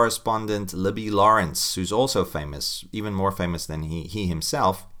war correspondent, Libby Lawrence, who's also famous, even more famous than he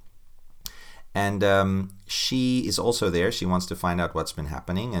himself. And she is also there. She wants to find out what's been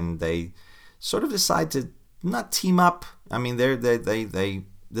happening, and they sort of decide to not team up. I mean, they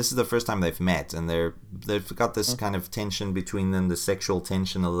this is the first time they've met, and they've got this kind of tension between them, the sexual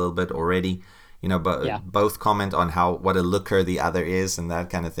tension a little bit already. But both comment on what a looker the other is and that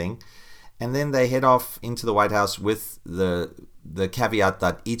kind of thing. And then they head off into the White House with the caveat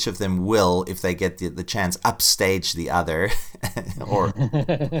that each of them will, if they get the chance, upstage the other, or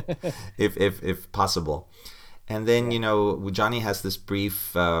if possible. And then Johnny has this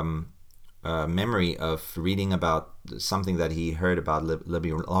brief memory of reading about something that he heard about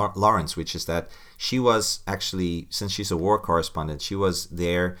Libby Lawrence, which is that she was actually, since she's a war correspondent, she was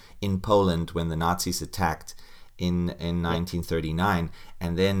there in Poland when the Nazis attacked in 1939,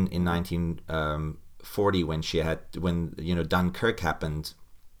 and then in 1940 when Dunkirk happened,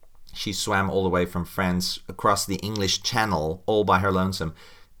 she swam all the way from France across the English Channel all by her lonesome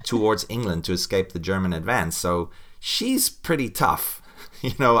towards England to escape the German advance. So she's pretty tough.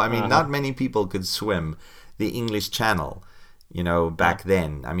 Not many people could swim the English Channel, back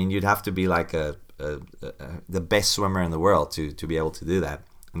then. I mean, you'd have to be like the best swimmer in the world to be able to do that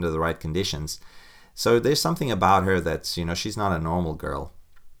under the right conditions. So there's something about her that's, she's not a normal girl.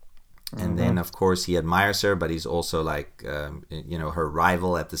 And then, of course, he admires her, but he's also like, her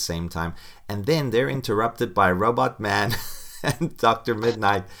rival at the same time. And then they're interrupted by Robot Man and Dr.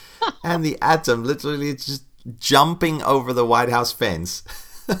 Midnight and the Atom literally just jumping over the White House fence.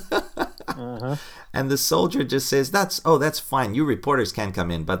 And the soldier just says, that's fine. You reporters can't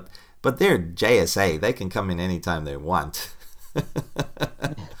come in, but they're JSA. They can come in anytime they want.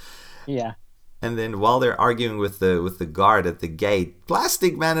 Yeah. And then while they're arguing with the guard at the gate,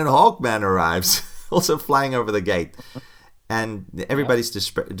 Plastic Man and Hawkman arrives, also flying over the gate. And everybody's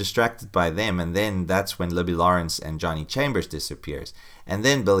distracted by them. And then that's when Libby Lawrence and Johnny Chambers disappears. And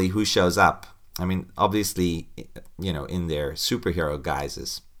then, Billy, who shows up? I mean, obviously, in their superhero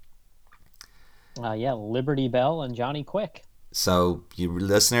guises. Liberty Bell and Johnny Quick. So, you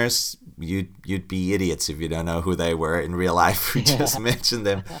listeners, you'd be idiots if you don't know who they were in real life. We just mentioned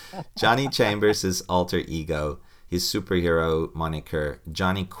them. Johnny Chambers, his alter ego, his superhero moniker.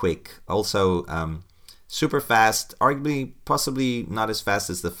 Johnny Quick, also super fast, arguably, possibly not as fast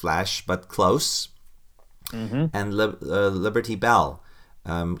as the Flash, but close. And Liberty Bell.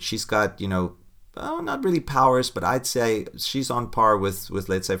 She's got, not really powers, but I'd say she's on par with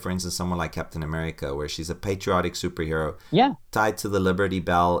let's say, for instance, someone like Captain America, where she's a patriotic superhero. Yeah. Tied to the Liberty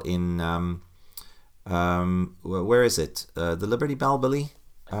Bell in, where is it? The Liberty Bell, Billy?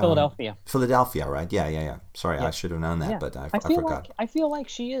 Philadelphia. Philadelphia, right? Yeah. Sorry, I should have known that, but I forgot. I feel like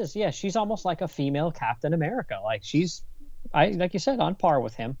she is. Yeah, she's almost like a female Captain America. Like she's, like you said, on par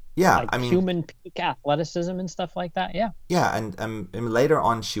with him. Yeah, like human peak athleticism and stuff like that. Yeah. Yeah, and later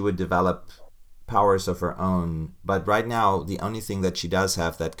on she would develop powers of her own, but right now the only thing that she does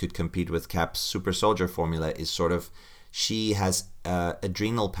have that could compete with Cap's super soldier formula is sort of, she has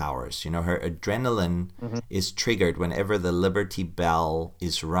adrenal powers. Her adrenaline is triggered whenever the Liberty Bell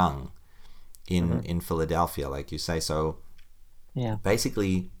is rung in Philadelphia, like you say. So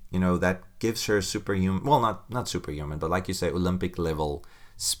basically, that gives her superhuman, well, not superhuman, but like you say, Olympic level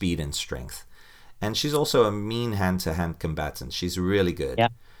speed and strength. And she's also a mean hand-to-hand combatant. She's really good. Yeah.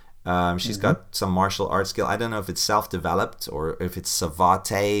 She's got some martial arts skill. I don't know if it's self-developed or if it's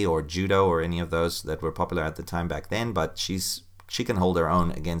savate or judo or any of those that were popular at the time back then, but she can hold her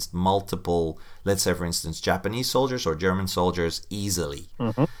own against multiple, let's say, for instance, Japanese soldiers or German soldiers easily.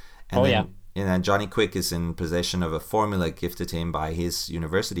 And then Johnny Quick is in possession of a formula gifted to him by his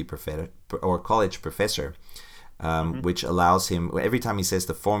university professor or college professor, which allows him, every time he says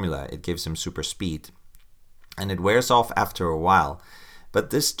the formula, it gives him super speed. And it wears off after a while. But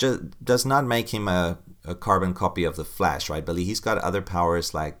this just does not make him a carbon copy of the Flash, right, Billy? He's got other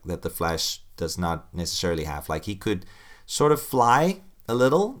powers like that the Flash does not necessarily have. Like he could sort of fly a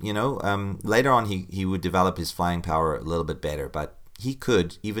little, Later on, he would develop his flying power a little bit better. But he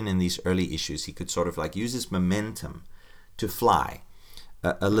could, even in these early issues, he could sort of like use his momentum to fly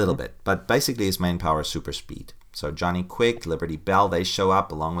a little bit. But basically, his main power is super speed. So Johnny Quick, Liberty Bell, they show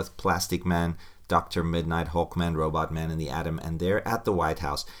up along with Plastic Man, Dr. Midnight, Hawkman, Robot Man, and the Atom, and they're at the White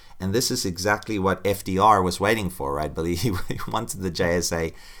House. And this is exactly what FDR was waiting for, right, Billy? He wanted the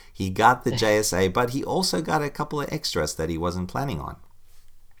JSA. He got the JSA, but he also got a couple of extras that he wasn't planning on.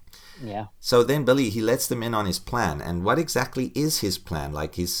 Yeah. So then, Billy, he lets them in on his plan. And what exactly is his plan?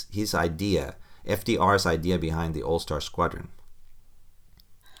 Like his idea, FDR's idea behind the All-Star Squadron?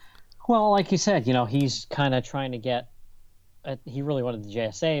 Well, like you said, he's kind of trying to get, he really wanted the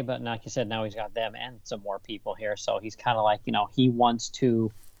JSA, but like you said, now he's got them and some more people here. So he's kind of like, he wants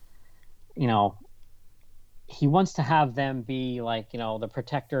to, he wants to have them be like, the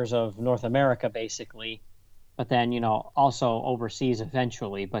protectors of North America, basically, but then, also overseas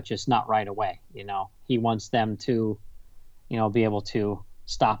eventually, but just not right away. He wants them to, be able to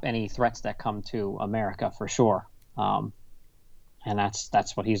stop any threats that come to America for sure. And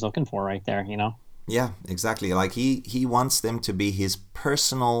that's what he's looking for right there, Yeah, exactly. Like he wants them to be his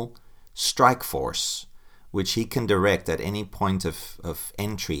personal strike force, which he can direct at any point of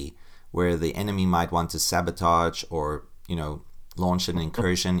entry where the enemy might want to sabotage or, launch an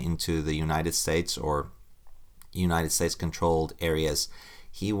incursion into the United States or United States controlled areas,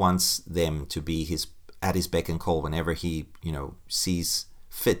 he wants them to be at his beck and call whenever he, sees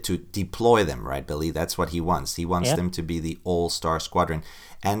fit to deploy them, right, Billy? That's what he wants. He wants them to be the all-star squadron.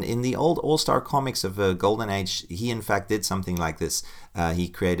 And in the old all-star comics of the Golden Age, he in fact did something like this. He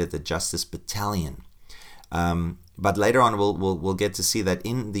created the Justice Battalion. But later on, we'll get to see that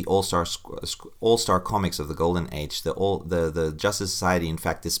in the all-star comics of the Golden Age, the Justice Society in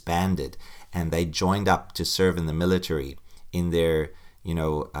fact disbanded, and they joined up to serve in the military in their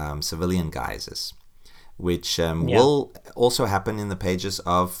civilian guises, which will also happen in the pages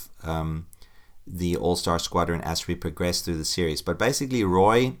of the All-Star Squadron as we progress through the series. But basically,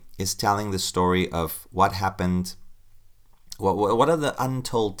 Roy is telling the story of what happened. What are the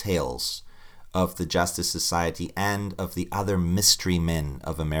untold tales of the Justice Society and of the other mystery men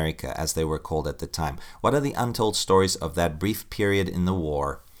of America, as they were called at the time? What are the untold stories of that brief period in the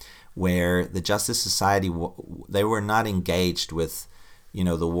war where the Justice Society, they were not engaged with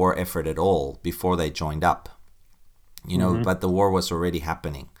the war effort at all before they joined up, but the war was already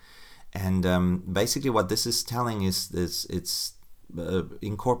happening. And basically what this is telling is it's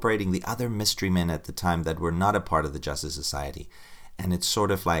incorporating the other mystery men at the time that were not a part of the Justice Society. And it's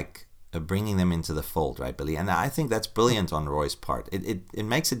sort of like bringing them into the fold, right, Billy? And I think that's brilliant on Roy's part. It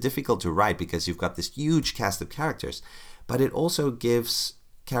makes it difficult to write because you've got this huge cast of characters, but it also gives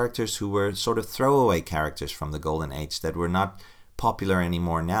characters who were sort of throwaway characters from the Golden Age that were not popular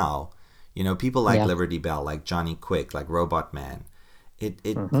anymore now. People like Liberty Bell, like Johnny Quick, like Robot Man.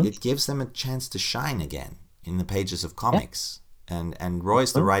 It gives them a chance to shine again in the pages of comics. And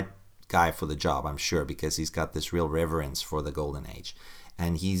Roy's the right guy for the job, I'm sure, because he's got this real reverence for the Golden Age.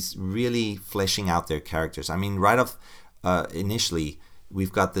 And he's really fleshing out their characters. I mean, right off initially,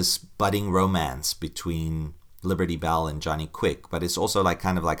 we've got this budding romance between Liberty Bell and Johnny Quick, but it's also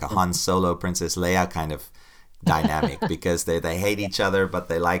kind of like a Han Solo, Princess Leia kind of dynamic because they hate each other, but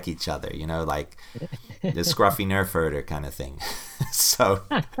they like each other, like the scruffy nerf herder kind of thing. So,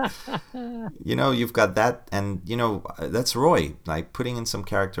 you've got that, and, that's Roy, putting in some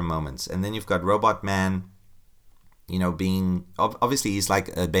character moments. And then you've got Robot Man, being, obviously he's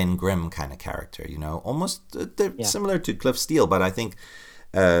like a Ben Grimm kind of character, almost similar to Cliff Steele, but I think,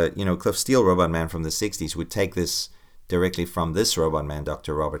 Cliff Steele, Robot Man from the 60s, would take this directly from this Robot Man,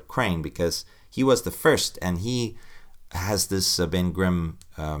 Dr. Robert Crane, because he was the first, and he has this Ben Grimm,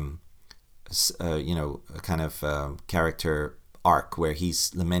 kind of character arc where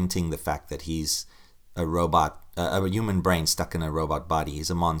he's lamenting the fact that he's a robot, a human brain stuck in a robot body. He's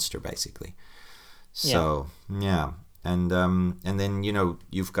a monster, basically. So and then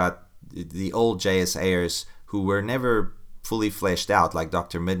you've got the old JSAers who were never fully fleshed out, like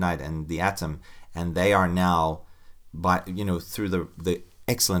Dr. Midnight and the Atom, and they are now, through the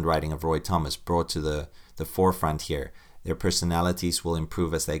excellent writing of Roy Thomas, brought to the forefront here. Their personalities will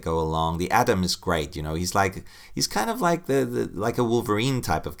improve as they go along. The Atom is great, he's kind of like like a Wolverine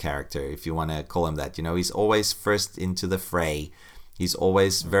type of character, if you want to call him that. He's always first into the fray. He's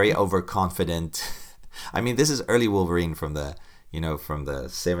always very overconfident. I mean, this is early Wolverine from the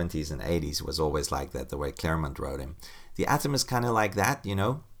 70s and 80s, was always like that, the way Claremont wrote him. The Atom is kind of like that,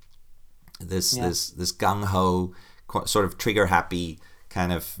 this gung-ho, sort of trigger-happy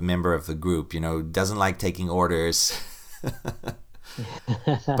kind of member of the group, doesn't like taking orders,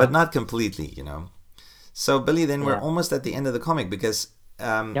 but not completely, So, Billy, then we're almost at the end of the comic because,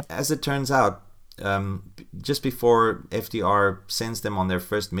 as it turns out, just before FDR sends them on their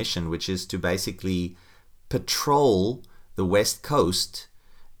first mission, which is to basically patrol the West Coast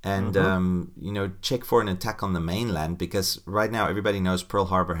and check for an attack on the mainland, because right now everybody knows Pearl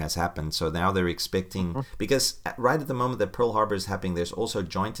Harbor has happened, so now they're expecting, because right at the moment that Pearl Harbor is happening, there's also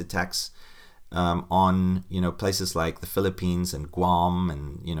joint attacks on places like the Philippines and Guam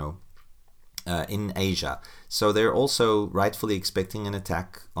and in Asia, so they're also rightfully expecting an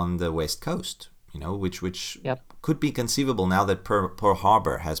attack on the West Coast, which could be conceivable now that Pearl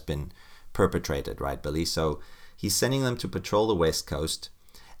Harbor has been perpetrated, right, Billy? So he's sending them to patrol the West Coast.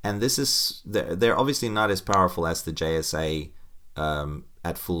 And this is, they're obviously not as powerful as the JSA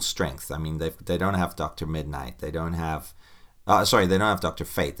at full strength. I mean, they don't have Dr. Midnight. They don't have, they don't have Dr.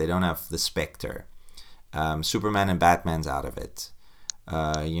 Fate. They don't have the Spectre. Superman and Batman's out of it.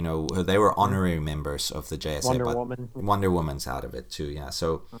 They were honorary members of the JSA. Wonder Woman's out of it too, yeah.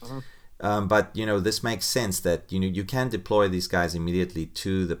 So, but, this makes sense that, you can deploy these guys immediately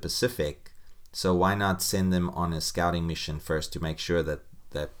to the Pacific. So why not send them on a scouting mission first to make sure that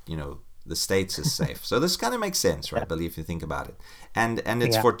the States is safe. So this kind of makes sense, right, Billy, if you think about it. And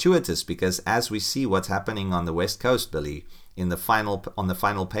it's Yeah. fortuitous because as we see what's happening on the West Coast, Billy, on the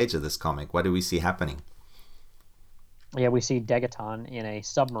final page of this comic, what do we see happening? Yeah, we see Degaton in a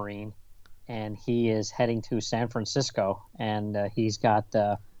submarine, and he is heading to San Francisco, and he's got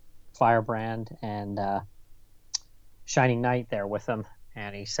Firebrand and Shining Knight there with him,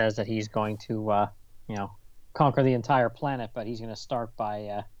 and he says that he's going to, conquer the entire planet, but he's going to start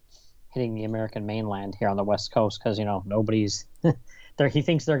by hitting the American mainland here on the West Coast because nobody's there. He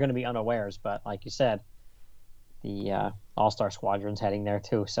thinks they're going to be unawares, but like you said, the All-Star Squadron's heading there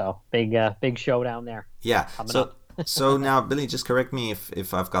too. So big showdown there. Yeah. Coming So up. so now, Billy, just correct me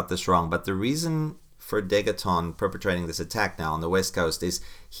if I've got this wrong, but the reason for Degaton perpetrating this attack now on the West Coast is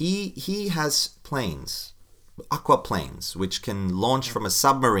he has planes, aquaplanes, which can launch from a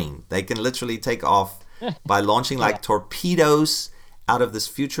submarine. They can literally take off by launching like torpedoes out of this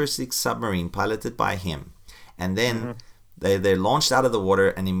futuristic submarine piloted by him, and then they're launched out of the water,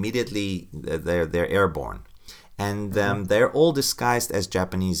 and immediately they're airborne, and they're all disguised as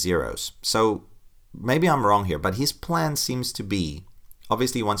Japanese Zeros. So maybe I'm wrong here, but his plan seems to be,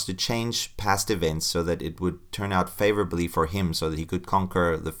 obviously he wants to change past events so that it would turn out favorably for him so that he could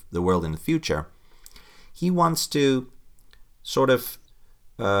conquer the world in the future. He wants to sort of,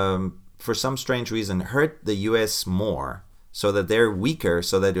 for some strange reason, hurt the US more so that they're weaker,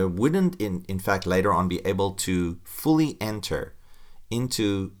 so that it wouldn't, in fact, later on be able to fully enter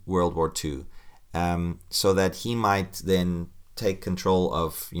into World War II, so that he might then take control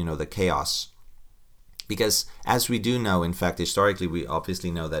of, the chaos. Because as we do know, in fact, historically, we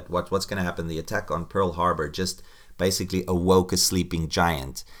obviously know that what's going to happen, the attack on Pearl Harbor just basically awoke a sleeping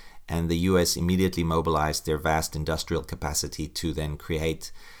giant. And the U.S. immediately mobilized their vast industrial capacity to then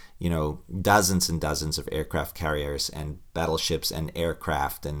create, dozens and dozens of aircraft carriers and battleships and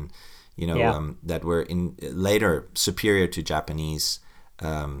aircraft and, that were later superior to Japanese,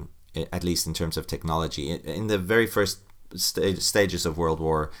 at least in terms of technology. In the very first stages of World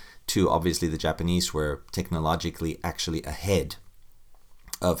War II, obviously the Japanese were technologically actually ahead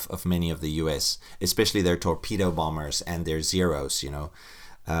of many of the U.S., especially their torpedo bombers and their Zeros,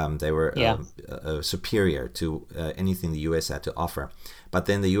 they were superior to anything the U.S. had to offer. But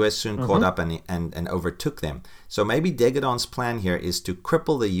then the U.S. soon caught up and overtook them. So maybe Degaton's plan here is to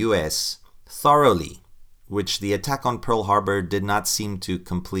cripple the U.S. thoroughly, which the attack on Pearl Harbor did not seem to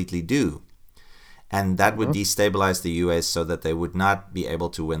completely do. And that would destabilize the U.S. so that they would not be able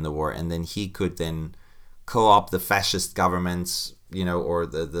to win the war. And then he could then co-opt the fascist governments, or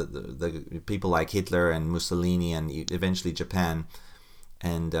the people like Hitler and Mussolini and eventually Japan.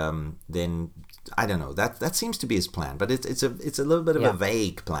 And then I don't know. That seems to be his plan, but it's a little bit of a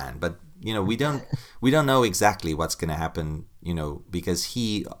vague plan. But we don't know exactly what's going to happen. Because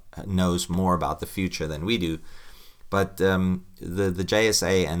he knows more about the future than we do. But the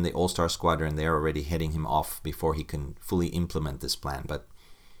JSA and the All-Star Squadron, they're already heading him off before he can fully implement this plan. But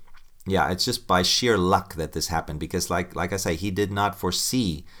yeah, it's just by sheer luck that this happened, because like I say, he did not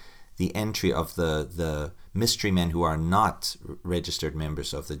foresee the entry of the mystery men who are not registered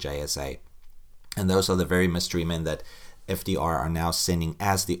members of the JSA. And those are the very mystery men that FDR are now sending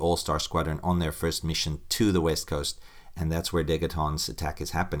as the All-Star Squadron on their first mission to the West Coast. And that's where Degaton's attack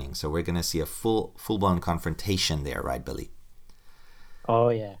is happening. So we're going to see a full-blown confrontation there, right, Billy? Oh,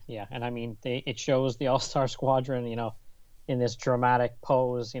 yeah. And I mean, it shows the All-Star Squadron, in this dramatic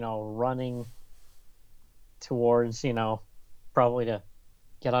pose, running towards, probably to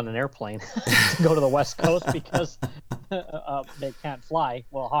get on an airplane to go to the West Coast because they can't fly.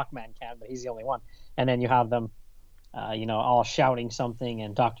 Well, Hawkman can, but he's the only one. And then you have them, all shouting something,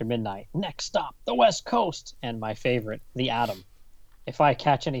 and Dr. Midnight, next stop, the West Coast. And my favorite, the Atom. If I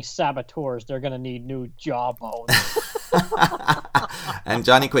catch any saboteurs, they're going to need new jawbones. And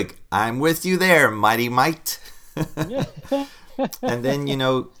Johnny Quick, I'm with you there, Mighty Might. And then,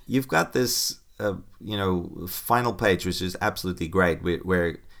 you've got this, final page, which is absolutely great,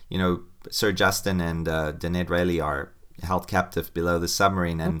 where Sir Justin and Danette Rayleigh are held captive below the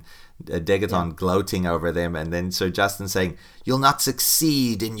submarine, and Degaton gloating over them, and then Sir Justin saying, "You'll not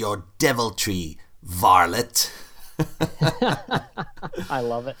succeed in your deviltry, varlet." I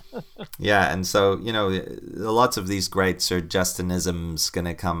love it. Yeah, and so, lots of these great Sir Justinisms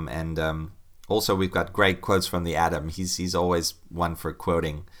gonna come, and also we've got great quotes from the Atom. He's always one for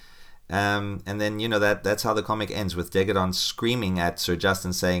quoting. And then, that's how the comic ends, with Degaton screaming at Sir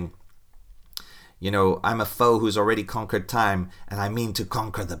Justin saying, I'm a foe who's already conquered time, and I mean to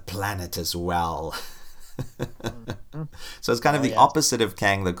conquer the planet as well. So it's kind of the opposite of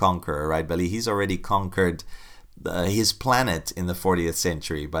Kang the Conqueror, right, Billy? He's already conquered his planet in the 40th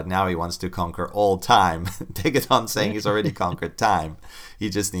century, but now he wants to conquer all time. Degadon saying he's already conquered time. He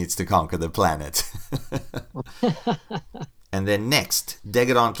just needs to conquer the planet. And then next,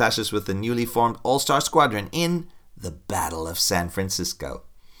 Degadon clashes with the newly formed All-Star Squadron in the Battle of San Francisco.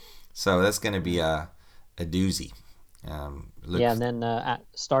 So that's going to be a doozy. And then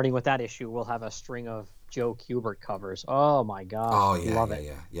starting with that issue, we'll have a string of Joe Kubert covers. Oh my gosh! Oh yeah, love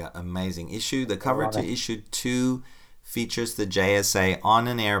yeah, amazing issue. The cover to issue 2 features the JSA on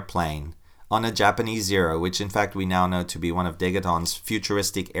an airplane on a Japanese Zero, which in fact we now know to be one of Degadon's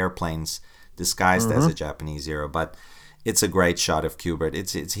futuristic airplanes disguised as a Japanese Zero. But it's a great shot of Kubert.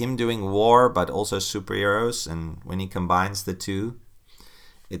 It's him doing war, but also superheroes, and when he combines the two,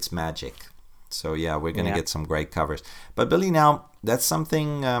 it's magic. So yeah, we're going to get some great covers. But Billy, now that's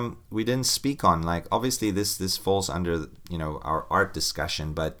something we didn't speak on. Like obviously this falls under our art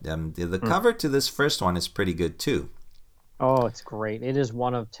discussion, but the cover to this first one is pretty good too. Oh, it's great. It is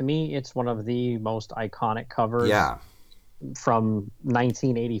to me, it's one of the most iconic covers. Yeah. From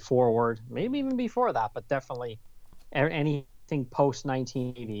 1980 forward, maybe even before that, but definitely anything post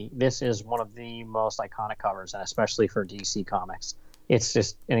 1980. This is one of the most iconic covers, and especially for DC Comics. It's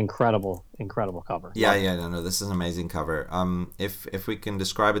just an incredible cover. Yeah, no, this is an amazing cover. If we can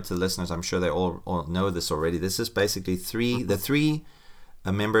describe it to the listeners, I'm sure they all know this already. This is basically the three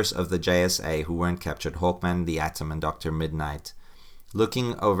members of the JSA who weren't captured: Hawkman, the Atom, and Dr. Midnight,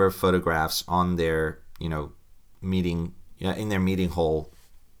 looking over photographs on their meeting in their meeting hall,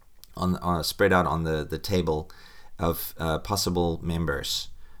 on spread out on the table of possible members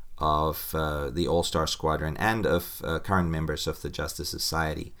of the All-Star Squadron and of current members of the Justice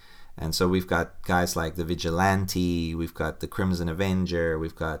Society. And so we've got guys like the Vigilante, we've got the Crimson Avenger,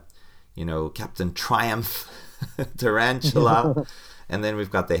 we've got Captain Triumph, Tarantula, and then we've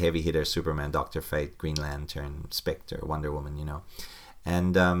got the heavy hitter: Superman, Dr. Fate, Green Lantern, Spectre, Wonder Woman,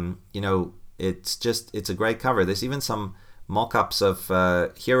 and it's a great cover. There's even some mock-ups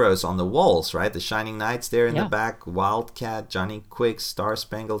of heroes on the walls, right? The Shining Knights there in the back, Wildcat, Johnny Quick, Star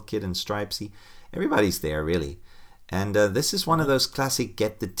Spangled Kid, and Stripesy. Everybody's there, really. And this is one of those classic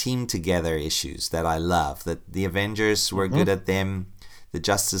get the team together issues that I love. That the Avengers were good at them. The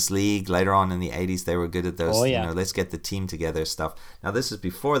Justice League, later on in the 80s, they were good at those, let's get the team together stuff. Now, this is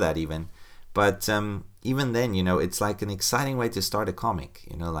before that even. But even then, it's like an exciting way to start a comic.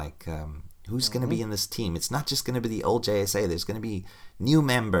 Who's going to be in this team? It's not just going to be the old JSA. There's going to be new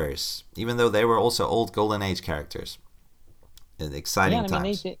members, even though they were also old Golden Age characters. Exciting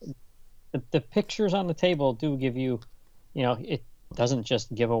times. The pictures on the table do give you, it doesn't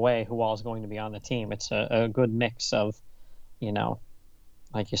just give away who all is going to be on the team. It's a good mix of,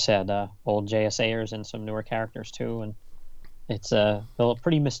 like you said, old JSAers and some newer characters too. And it's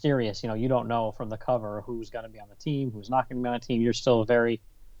pretty mysterious. You don't know from the cover who's going to be on the team, who's not going to be on the team. You're still very,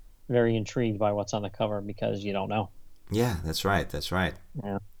 very intrigued by what's on the cover because you don't know. Yeah, that's right.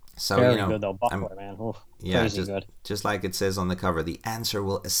 Yeah. So very good though, Buckler, man. Oof, crazy good. Just like it says on the cover, the answer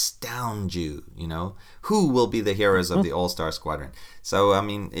will astound you. Who will be the heroes of the All-Star Squadron? So I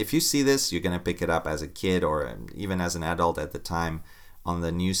mean, if you see this, you're gonna pick it up as a kid or even as an adult at the time on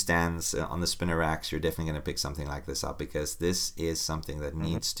the newsstands, on the spinner racks. You're definitely gonna pick something like this up because this is something that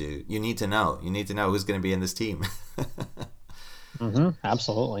you need to know. You need to know who's gonna be in this team.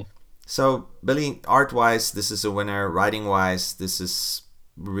 Absolutely. So, Billy, art-wise, this is a winner. Writing-wise, this is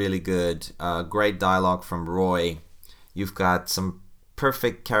really good. Great dialogue from Roy. You've got some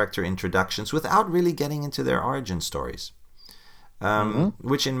perfect character introductions without really getting into their origin stories,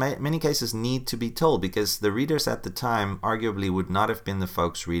 which in many cases need to be told because the readers at the time arguably would not have been the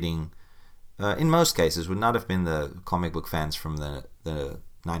folks reading, in most cases, would not have been the comic book fans from the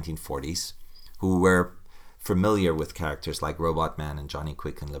 1940s who were familiar with characters like Robot Man and Johnny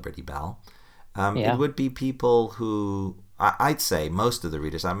Quick and Liberty Bell. It would be people who, I'd say most of the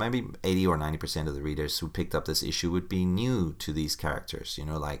readers, maybe 80 or 90% of the readers who picked up this issue would be new to these characters,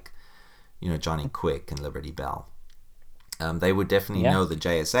 like Johnny Quick and Liberty Bell. They would definitely know the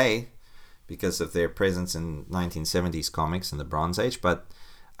JSA because of their presence in 1970s comics in the Bronze Age, but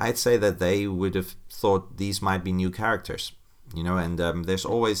I'd say that they would have thought these might be new characters, and there's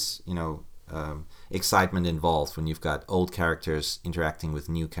always, excitement involved when you've got old characters interacting with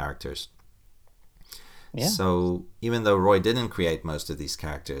new characters. Yeah. So even though Roy didn't create most of these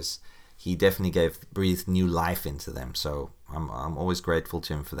characters, he definitely breathed new life into them. So I'm always grateful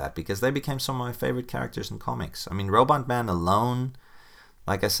to him for that because they became some of my favorite characters in comics. I mean, Robot Man alone,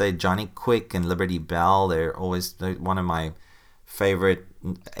 like I say, Johnny Quick and Liberty Bell, they're one of my favorite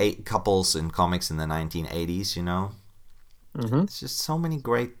 8 couples in comics in the 1980s, Hmm. It's just so many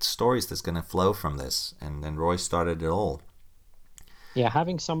great stories that's going to flow from this. And then Roy started it all. Yeah,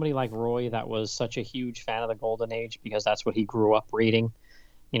 having somebody like Roy that was such a huge fan of the Golden Age because that's what he grew up reading,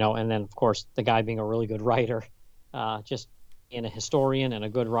 and then of course the guy being a really good writer, just being a historian and a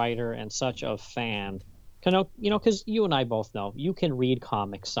good writer and such a fan. Because you and I both know you can read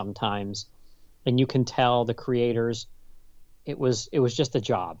comics sometimes, and you can tell the creators it was just a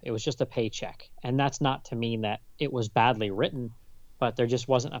job. It was just a paycheck. And that's not to mean that it was badly written, but there just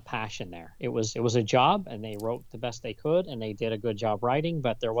wasn't a passion there. It was a job and they wrote the best they could and they did a good job writing,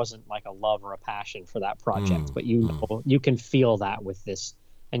 but there wasn't like a love or a passion for that project. Mm, But mm. you can feel that with this,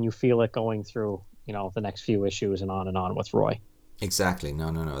 and you feel it going through, the next few issues and on with Roy. Exactly.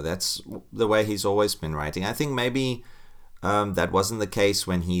 No, no, no. That's the way he's always been writing. I think maybe that wasn't the case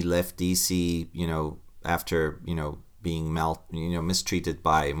when he left DC, after, being mistreated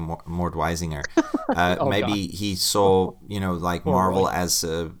by Mort Weisinger. Oh god. Maybe he saw, like Poor Marvel Roy. as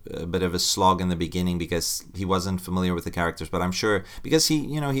a bit of a slog in the beginning because he wasn't familiar with the characters. But I'm sure because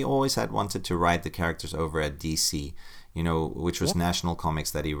he always had wanted to write the characters over at DC, which was Yep. National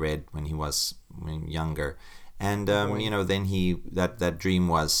Comics that he read when he was younger. And Boy. then that dream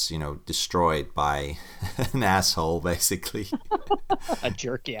was destroyed by an asshole basically, A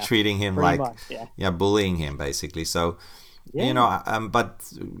jerk, yeah. treating him Pretty like, much, yeah. yeah, bullying him basically. So Yeah.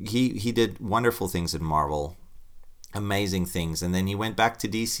 but he did wonderful things at Marvel, amazing things, and then he went back to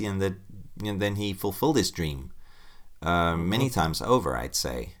DC, and then he fulfilled his dream Hmm. many times over, I'd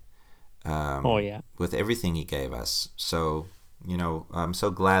say, Oh yeah. with everything he gave us. So I'm so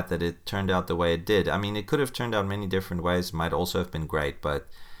glad that it turned out the way it did. I mean, it could have turned out many different ways. Might also have been great, but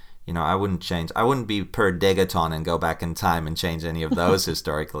I wouldn't change. I wouldn't be per Degaton and go back in time and change any of those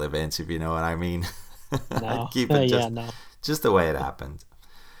historical events, if you know what I mean. I'd No. keep it Yeah, just no. just the way it happened.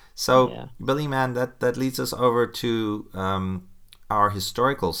 So, Yeah. Billy, man, that leads us over to our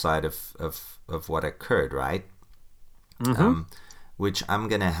historical side of what occurred, right? Hmm. Um, which I'm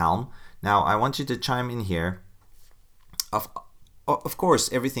gonna helm. Now, I want you to chime in here. Of of course,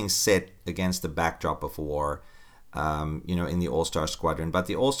 everything's set against the backdrop of war, in the All Star Squadron. But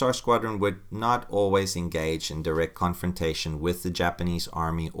the All Star Squadron would not always engage in direct confrontation with the Japanese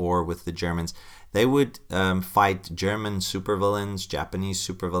army or with the Germans. They would fight German supervillains, Japanese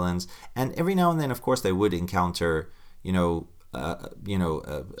supervillains, and every now and then, of course, they would encounter, a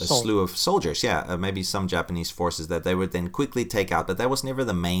slew Soldiers. of soldiers. Yeah, maybe some Japanese forces that they would then quickly take out. But that was never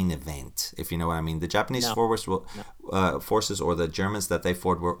the main event, if you know what I mean. The Japanese No. No. forces or the Germans that they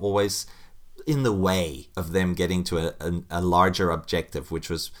fought were always in the way of them getting to a larger objective, which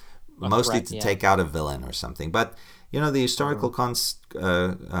was A mostly threat, to yeah. take out a villain or something. But the historical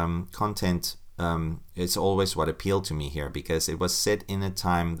Hmm. content, it's always what appealed to me here because it was set in a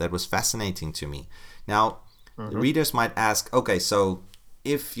time that was fascinating to me. Now, Hmm. readers might ask, okay, so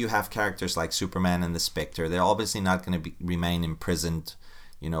if you have characters like Superman and the Spectre, they're obviously not going to remain imprisoned,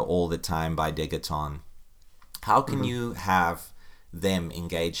 all the time by Degaton. How can Hmm. you have them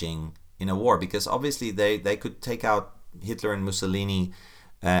engaging in a war? Because obviously they could take out Hitler and Mussolini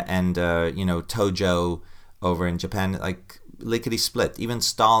and Tojo over in Japan like lickety split. Even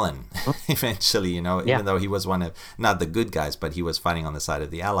Stalin eventually, Yeah. even though he was one of not the good guys, but he was fighting on the side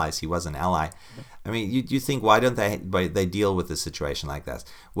of the Allies. He was an ally. I mean, you think why don't they deal with a situation like that?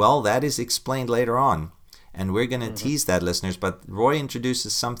 Well, that is explained later on. And we're going to Hmm. tease that, listeners. But Roy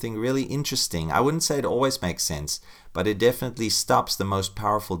introduces something really interesting. I wouldn't say it always makes sense, but it definitely stops the most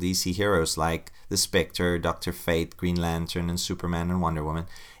powerful DC heroes like the Spectre, Doctor Fate, Green Lantern, and Superman and Wonder Woman.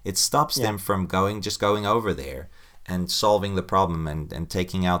 It stops Yeah. them from going over there and solving the problem and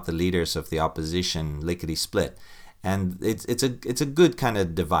taking out the leaders of the opposition lickety split. And it's a good kind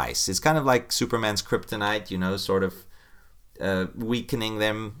of device. It's kind of like Superman's kryptonite, sort of weakening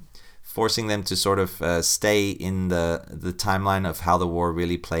them, forcing them to sort of stay in the timeline of how the war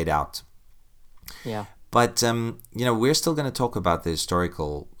really played out. Yeah. But we're still going to talk about the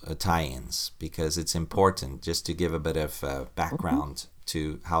historical tie-ins because it's important just to give a bit of Hmm. background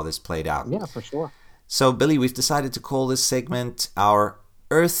to how this played out. Yeah, for sure. So, Billy, we've decided to call this segment our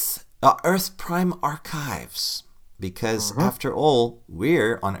Earth Prime Archives because, Hmm. after all,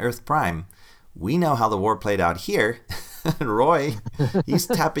 we're on Earth Prime. We know how the war played out here. Roy, he's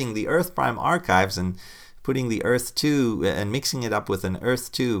tapping the Earth Prime archives and putting the Earth 2 and mixing it up with an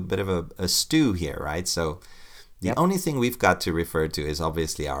Earth 2, bit of a stew here, right? So the Yep. only thing we've got to refer to is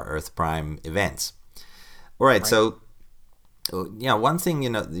obviously our Earth Prime events. All right, Right. so yeah, one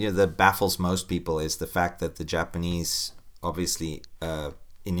thing that baffles most people is the fact that the Japanese obviously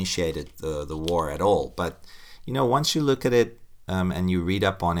initiated the war at all. But once you look at it and you read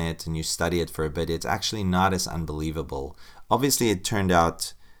up on it and you study it for a bit, it's actually not as unbelievable obviously it turned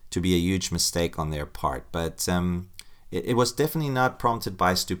out to be a huge mistake on their part, but it was definitely not prompted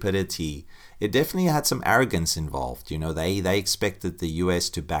by stupidity. It definitely had some arrogance involved. They expected the US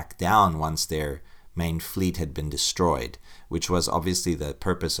to back down once their main fleet had been destroyed, which was obviously the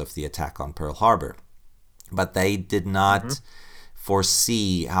purpose of the attack on Pearl Harbor. But they did not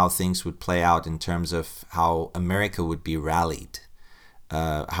foresee how things would play out in terms of how America would be rallied,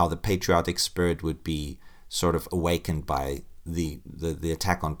 how the patriotic spirit would be sort of awakened by the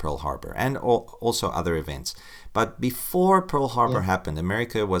attack on Pearl Harbor, and also other events. But before Pearl Harbor happened,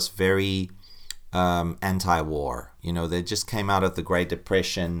 America was very anti-war. They just came out of the Great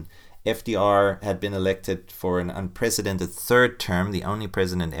Depression. FDR had been elected for an unprecedented third term, the only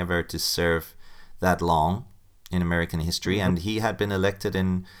president ever to serve that long in American history, and he had been elected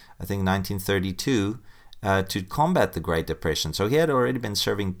in, I think, 1932 to combat the Great Depression. So he had already been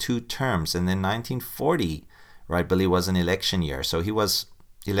serving 2 terms, and then 1940, right, Billy, was an election year. So he was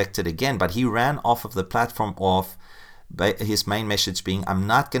elected again, but he ran off of the platform of his main message being, I'm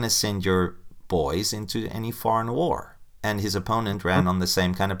not going to send your boys into any foreign war. And his opponent ran on the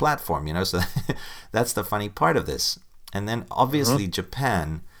same kind of platform, so that's the funny part of this. And then obviously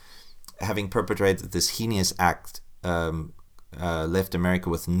Japan, having perpetrated this heinous act, left America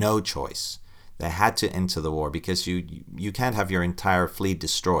with no choice. They had to enter the war because you can't have your entire fleet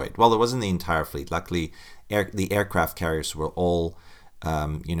destroyed. Well, it wasn't the entire fleet. Luckily, the aircraft carriers were all,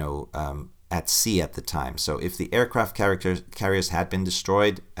 at sea at the time. So if the aircraft carriers had been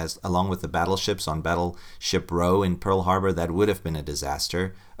destroyed, along with the battleships on Battleship Row in Pearl Harbor, that would have been a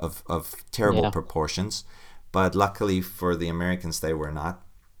disaster of terrible proportions. But luckily for the Americans, they were not.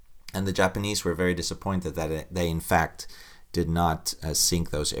 And the Japanese were very disappointed that they, in fact, did not sink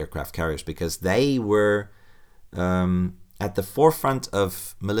those aircraft carriers, because they were at the forefront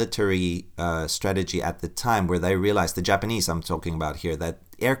of military strategy at the time, where they realized, the Japanese I'm talking about here, that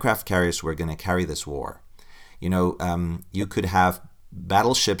aircraft carriers were going to carry this war. You could have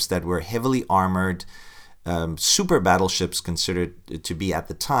battleships that were heavily armored, super battleships considered to be at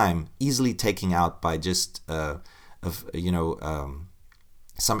the time easily taken out by just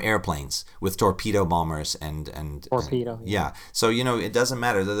some airplanes with torpedo bombers and torpedo. So it doesn't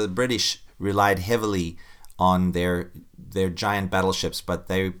matter. The British relied heavily on their giant battleships, but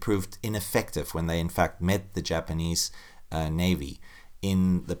they proved ineffective when they in fact met the Japanese Navy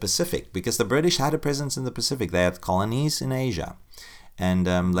in the Pacific, because the British had a presence in the Pacific. They had colonies in Asia.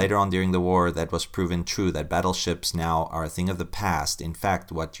 And later on during the war, that was proven true, that battleships now are a thing of the past. In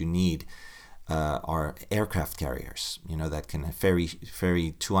fact, what you need are aircraft carriers, that can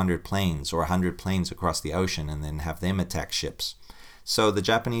ferry 200 planes or 100 planes across the ocean and then have them attack ships. So the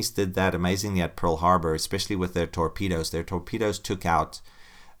Japanese did that amazingly at Pearl Harbor, especially with their torpedoes. Their torpedoes took out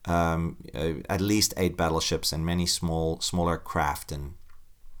at least 8 battleships and many smaller craft. And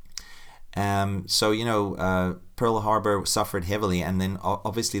Pearl Harbor suffered heavily, and then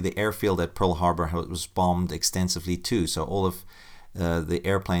obviously the airfield at Pearl Harbor was bombed extensively too. So all of the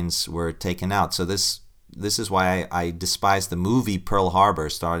airplanes were taken out. So this is why I despise the movie Pearl Harbor,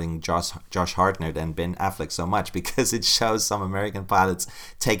 starring Josh Hartnett and Ben Affleck, so much, because it shows some American pilots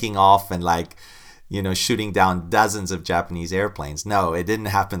taking off and shooting down dozens of Japanese airplanes. No, it didn't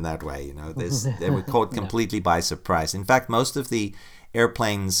happen that way. They were caught completely by surprise. In fact, most of the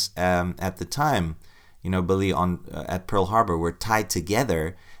airplanes at the time, Billy, at Pearl Harbor, were tied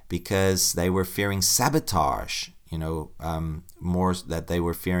together because they were fearing sabotage. More that they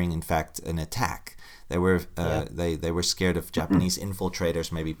were fearing, in fact, an attack. They were they were scared of Japanese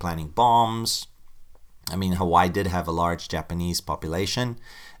infiltrators maybe planning bombs. I mean, Hawaii did have a large Japanese population,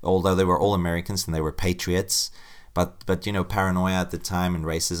 although they were all Americans and they were patriots. But paranoia at the time and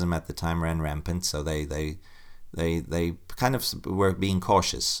racism at the time ran rampant. So they kind of were being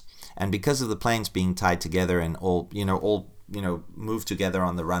cautious. And because of the planes being tied together and all moved together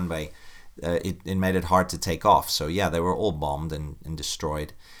on the runway, it made it hard to take off. So they were all bombed and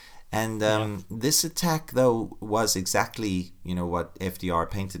destroyed. And this attack, though, was exactly what FDR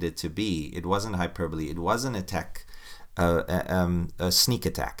painted it to be. It wasn't hyperbole. It was an attack, a sneak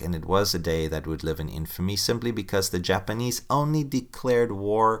attack, and it was a day that would live in infamy, simply because the Japanese only declared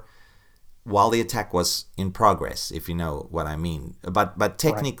war while the attack was in progress, if you know what I mean. But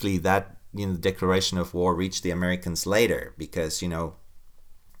technically, that declaration of war reached the Americans later, because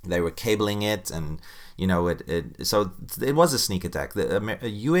they were cabling it, and so it was a sneak attack. The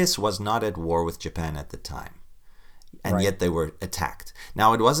U.S. was not at war with Japan at the time, and yet they were attacked.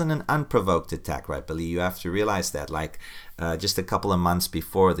 Now, it wasn't an unprovoked attack, right, Billy? You have to realize that. Just a couple of months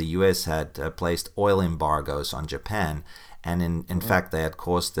before, the U.S. had placed oil embargoes on Japan, And in fact, they had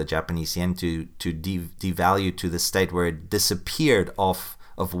caused the Japanese yen to devalue to the state where it disappeared off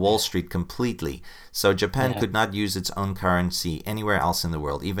of Wall Street completely. So Japan Yeah. could not use its own currency anywhere else in the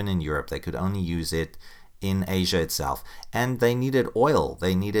world, even in Europe. They could only use it in Asia itself. And they needed oil.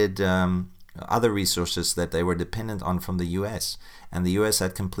 They needed other resources that they were dependent on from the US. And the US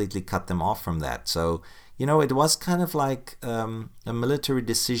had completely cut them off from that. So, it was kind of like a military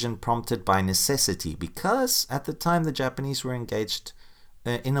decision prompted by necessity, because at the time the Japanese were engaged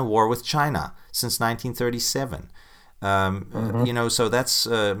in a war with China since 1937. So that's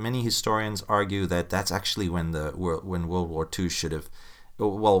many historians argue that that's actually when when World War II should have,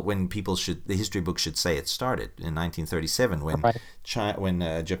 when the history books should say it started in 1937 when Right.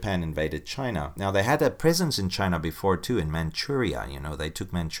 Japan invaded China. Now they had a presence in China before too, in Manchuria. They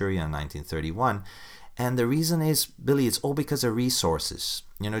took Manchuria in 1931. And the reason is, Billy, it's all because of resources.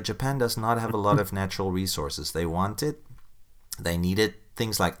 Japan does not have a lot of natural resources. They needed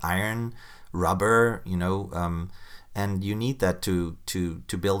things like iron, rubber, and you need that to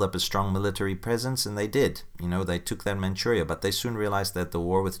build up a strong military presence, and they did. They took that Manchuria, but they soon realized that the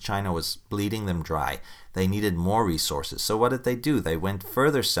war with China was bleeding them dry. They needed more resources. So what did they do? They went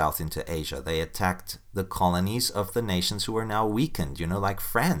further south into Asia. They attacked the colonies of the nations who were now weakened, like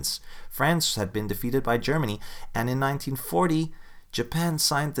France. France had been defeated by Germany, and in 1940, Japan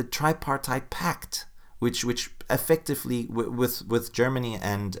signed the Tripartite Pact, which effectively, with Germany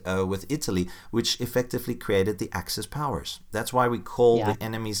and with Italy, which effectively created the Axis powers. That's why we call Yeah. the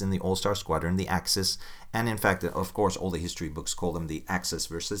enemies in the All-Star Squadron the Axis, and in fact, of course, all the history books call them the Axis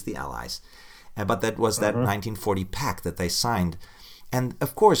versus the Allies. But that was that 1940 pact that they signed. And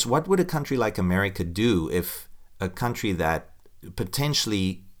of course, what would a country like America do if a country that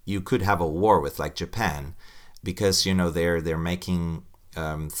potentially you could have a war with, like Japan, because they're making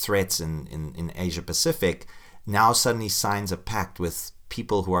threats in Asia Pacific, now suddenly signs a pact with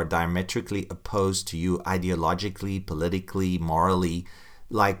people who are diametrically opposed to you ideologically, politically, morally,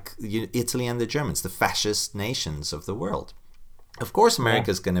 like Italy and the Germans, the fascist nations of the world. Of course,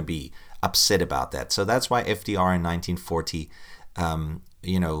 America's going to be upset about that. So that's why FDR in 1940,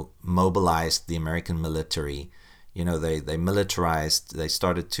 mobilized the American military. They militarized. They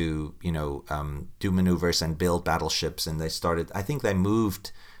started to, do maneuvers and build battleships. And I think they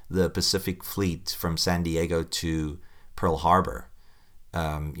moved the Pacific Fleet from San Diego to Pearl Harbor,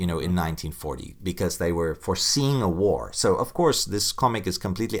 in 1940, because they were foreseeing a war. So, of course, this comic is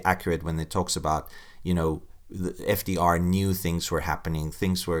completely accurate when it talks about, the FDR knew things were happening,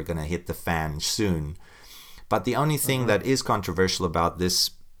 things were going to hit the fan soon. But the only thing that is controversial about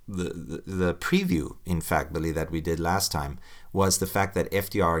this, the preview, in fact, Billy, that we did last time, was the fact that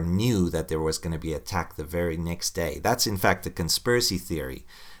FDR knew that there was going to be an attack the very next day. That's, in fact, a conspiracy theory.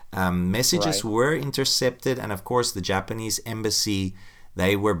 Messages Right. were intercepted, and of course, the Japanese embassy,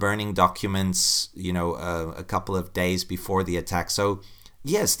 they were burning documents, a couple of days before the attack. So,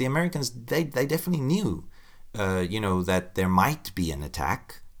 yes, the Americans, they definitely knew, that there might be an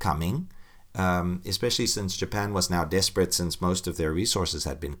attack coming. Especially since Japan was now desperate, since most of their resources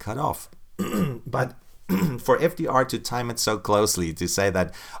had been cut off. But for FDR to time it so closely, to say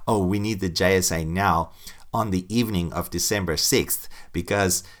that, oh, we need the JSA now on the evening of December 6th,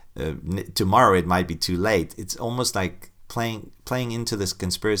 because tomorrow it might be too late. It's almost like playing into this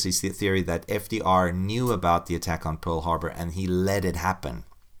conspiracy theory that FDR knew about the attack on Pearl Harbor and he let it happen.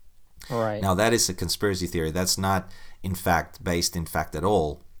 Right. Now, that is a conspiracy theory. That's not, in fact, based in fact at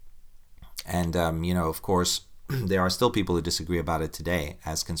all. And, of course, there are still people who disagree about it today,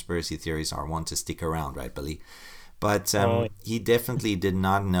 as conspiracy theories are one to stick around, right, Billy? But he definitely did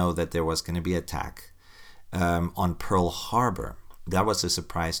not know that there was going to be an attack on Pearl Harbor. That was a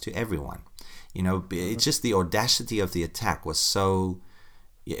surprise to everyone. It's just the audacity of the attack was so...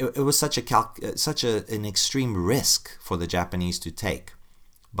 It was such an extreme risk for the Japanese to take.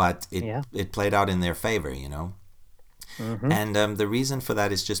 But it played out in their favor, And the reason for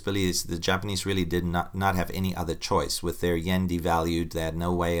that is just, Billy, is the Japanese really did not have any other choice. With their yen devalued, they had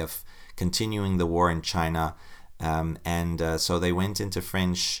no way of continuing the war in China. So they went into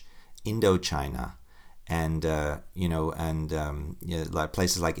French Indochina. And, like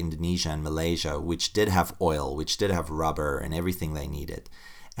places like Indonesia and Malaysia, which did have oil, which did have rubber and everything they needed.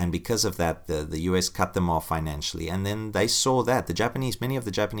 And because of that, the US cut them off financially. And then they saw that, many of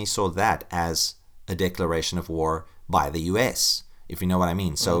the Japanese saw that as a declaration of war by the US, if you know what I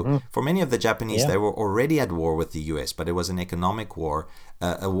mean. So for many of the Japanese, they were already at war with the US, but it was an economic war,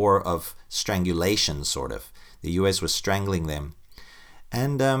 a war of strangulation, sort of. The US was strangling them.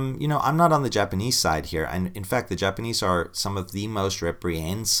 And, I'm not on the Japanese side here. And in fact, the Japanese are some of the most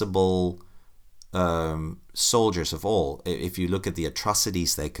reprehensible soldiers of all, if you look at the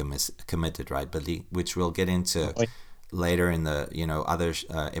atrocities they committed, right, but which we'll get into later in the other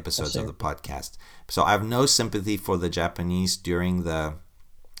episodes of the podcast. So I have no sympathy for the Japanese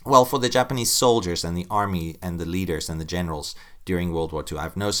for the Japanese soldiers and the army and the leaders and the generals during World War II. I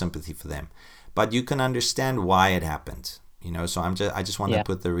have no sympathy for them, but you can understand why it happened. So I just want to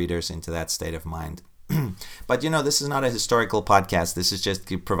put the readers into that state of mind. But this is not a historical podcast. This is just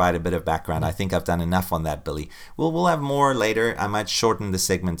to provide a bit of background. I think I've done enough on that, Billy. We'll have more later. I might shorten the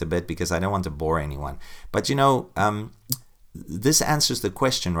segment a bit because I don't want to bore anyone. But this answers the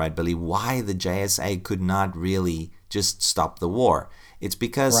question, right, Billy? Why the JSA could not really just stop the war? It's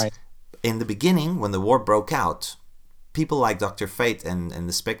because in the beginning, when the war broke out, people like Dr. Fate and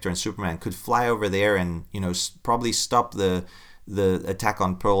the Spectre and Superman could fly over there and probably stop the attack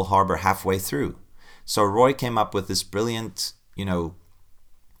on Pearl Harbor halfway through. So Roy came up with this brilliant,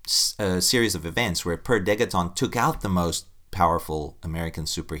 series of events where Per Degaton took out the most powerful American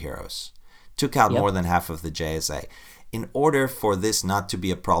superheroes, took out more than half of the JSA, in order for this not to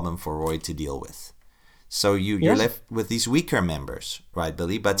be a problem for Roy to deal with. So you're left with these weaker members, right,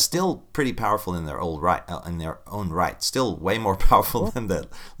 Billy, but still pretty powerful in their own right, still way more powerful than the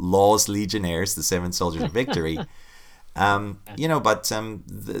Law's Legionnaires, the Seven Soldiers of Victory. There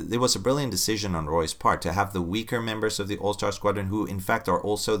was a brilliant decision on Roy's part to have the weaker members of the All-Star Squadron, who in fact are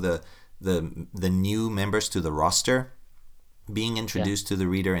also the new members to the roster, being introduced to the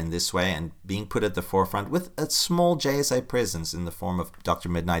reader in this way and being put at the forefront with a small JSA presence in the form of Dr.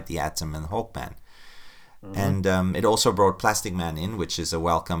 Midnight, the Atom, and Hawkman. And it also brought Plastic Man in, which is a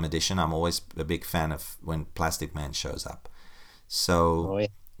welcome addition. I'm always a big fan of when Plastic Man shows up. So,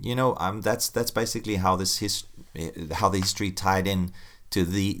 that's basically how how the history tied in to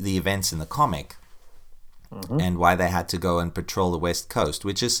the events in the comic, and why they had to go and patrol the West Coast,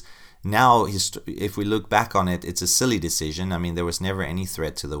 which is now, if we look back on it, it's a silly decision. I mean, there was never any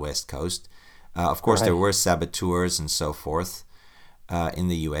threat to the West Coast. Of course, there were saboteurs and so forth in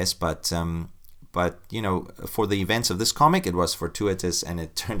the U.S., but for the events of this comic, it was fortuitous, and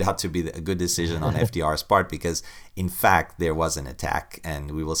it turned out to be a good decision on FDR's part because, in fact, there was an attack,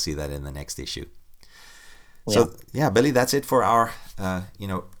 and we will see that in the next issue. So, Billy, that's it for our,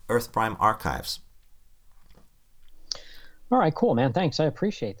 Earth Prime archives. All right, cool, man. Thanks. I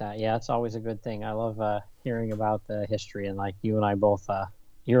appreciate that. Yeah, it's always a good thing. I love hearing about the history, and like you and I both,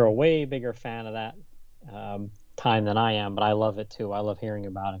 you're a way bigger fan of that time than I am, but I love it too. I love hearing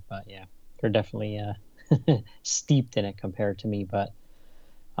about it, but yeah. You're definitely steeped in it compared to me, but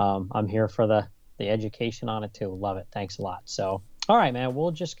I'm here for the education on it too. Love it. Thanks a lot. So, all right, man,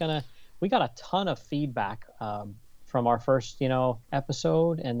 we got a ton of feedback from our first,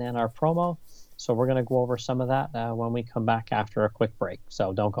 episode and then our promo. So we're going to go over some of that when we come back after a quick break.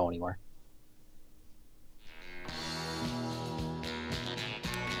 So don't go anywhere.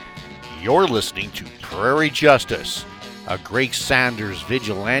 You're listening to Prairie Justice, a Greg Sanders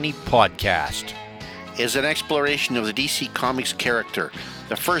Vigilante podcast. Is an exploration of the DC Comics character,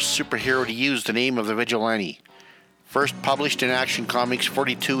 the first superhero to use the name of the Vigilante. First published in Action Comics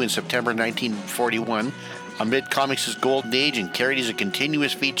 42 in September 1941, amid comics' golden age and carried as a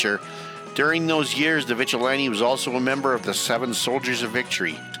continuous feature. During those years, the Vigilante was also a member of the Seven Soldiers of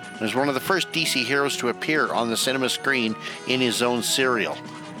Victory and was one of the first DC heroes to appear on the cinema screen in his own serial.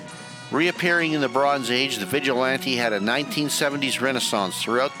 Reappearing in the Bronze Age, the Vigilante had a 1970s renaissance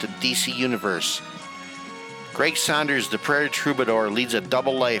throughout the DC universe. Greg Saunders, the Prairie Troubadour, leads a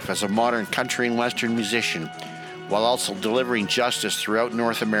double life as a modern country and western musician, while also delivering justice throughout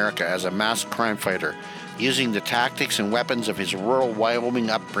North America as a masked crime fighter, using the tactics and weapons of his rural Wyoming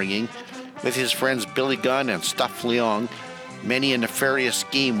upbringing. With his friends Billy Gunn and Stuff Leong, many a nefarious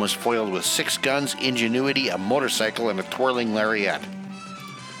scheme was foiled with 6 guns, ingenuity, a motorcycle, and a twirling lariat.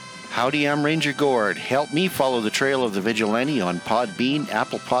 Howdy, I'm Ranger Gord. Help me follow the trail of the Vigilante on Podbean,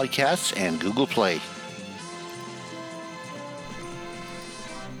 Apple Podcasts, and Google Play.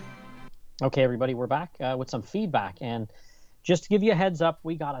 Okay, everybody, we're back with some feedback. And just to give you a heads up,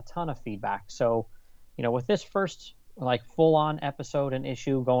 we got a ton of feedback. So, with this first full-on episode and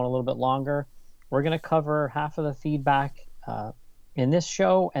issue going a little bit longer, we're going to cover half of the feedback in this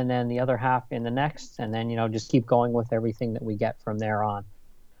show and then the other half in the next. And then, just keep going with everything that we get from there on.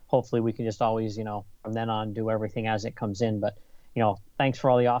 Hopefully we can just always, from then on do everything as it comes in. But, thanks for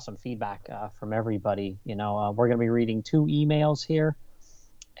all the awesome feedback from everybody. We're going to be reading 2 emails here,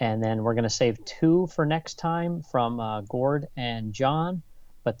 and then we're going to save 2 for next time from Gord and John.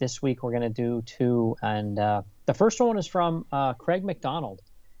 But this week we're going to do 2. And the first one is from Craig McDonald.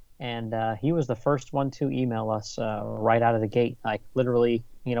 And he was the first one to email us right out of the gate, like literally,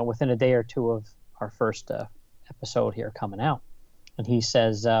 within a day or 2 of our first episode here coming out. And he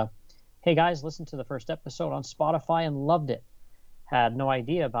says, hey guys, listened to the first episode on Spotify and loved it. Had no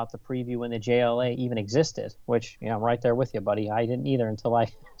idea about the preview when the JLA even existed, which, I'm right there with you, buddy. I didn't either until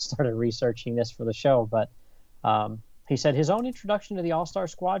I started researching this for the show. But he said his own introduction to the All-Star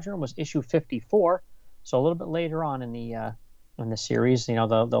Squadron was issue 54, so a little bit later on in the series,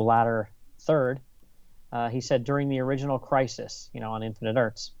 the latter third. He said during the original Crisis, on Infinite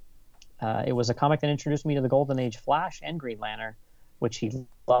Earths. It was a comic that introduced me to the Golden Age Flash and Green Lantern, which he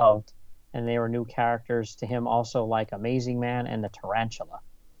loved. And they were new characters to him also, like Amazing Man and the Tarantula.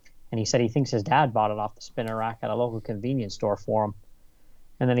 And he said he thinks his dad bought it off the spinner rack at a local convenience store for him.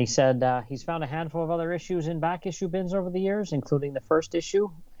 And then he said he's found a handful of other issues in back issue bins over the years, including the first issue.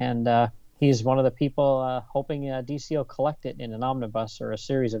 And he's one of the people hoping DC will collect it in an omnibus or a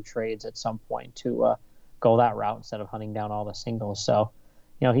series of trades at some point to go that route instead of hunting down all the singles. So,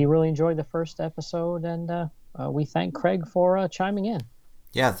 he really enjoyed the first episode, and we thank Craig for chiming in.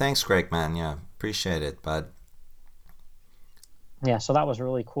 Yeah, thanks, Greg, man. Yeah, appreciate it, bud. Yeah, so that was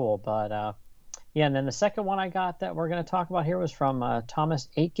really cool. But and then the second one I got that we're going to talk about here was from Thomas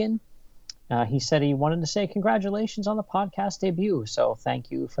Aitken. He said he wanted to say congratulations on the podcast debut. So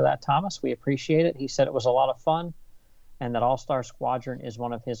thank you for that, Thomas. We appreciate it. He said it was a lot of fun and that All-Star Squadron is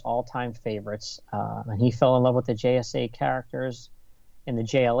one of his all-time favorites. And he fell in love with the JSA characters in the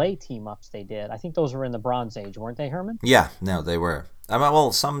JLA team-ups they did. I think those were in the Bronze Age, weren't they, Herman? Yeah, no, they were.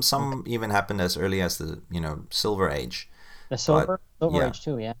 Well, some even happened as early as the Silver Age. The Silver Age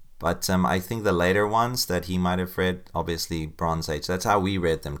too, yeah. But I think the later ones that he might have read, obviously Bronze Age. That's how we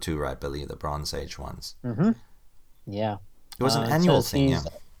read them too, right, Billy? The Bronze Age ones. Mm-hmm. Yeah. It was an annual thing,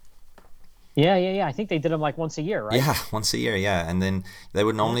 yeah. Yeah. I think they did them like once a year, right? Yeah, once a year, yeah. And then they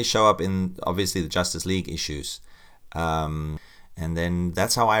would normally show up in, obviously, the Justice League issues. And then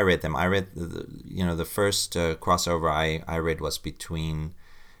that's how I read them. I read, the first crossover I read was between,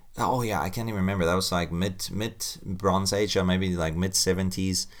 I can't even remember. That was like mid Bronze Age or maybe like mid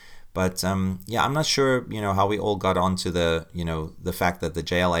 70s. But I'm not sure, how we all got onto the, the fact that the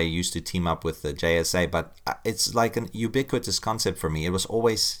JLA used to team up with the JSA. But it's like an ubiquitous concept for me. It was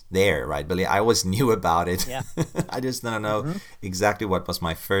always there, right, Billy? I always knew about it. Yeah. I just don't know exactly what was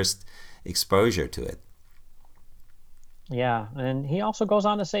my first exposure to it. Yeah, and he also goes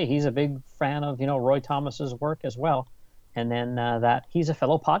on to say he's a big fan of, Roy Thomas's work as well. And then that he's a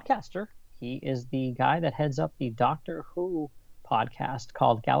fellow podcaster. He is the guy that heads up the Doctor Who podcast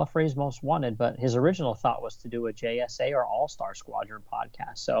called Gallifrey's Most Wanted, but his original thought was to do a JSA or All-Star Squadron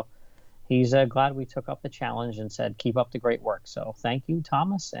podcast. So he's glad we took up the challenge and said, keep up the great work. So thank you,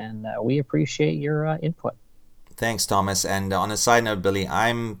 Thomas, and we appreciate your input. Thanks, Thomas. And on a side note, Billy,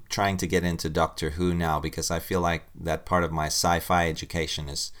 I'm trying to get into Doctor Who now because I feel like that part of my sci-fi education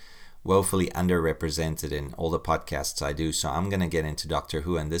is woefully underrepresented in all the podcasts I do. So I'm going to get into Doctor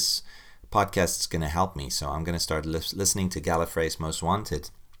Who, and this podcast is going to help me. So I'm going to start listening to Gallifrey's Most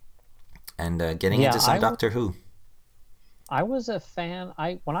Wanted and getting into some Doctor Who. I was a fan.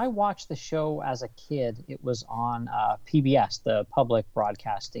 When I watched the show as a kid, it was on PBS, the public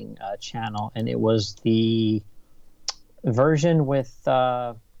broadcasting channel, and it was the version with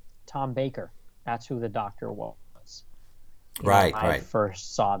Tom Baker. That's who the Doctor was. Right. I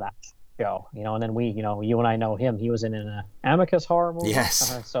first saw that show, and then we, you and I know him. He was in an Amicus horror movie.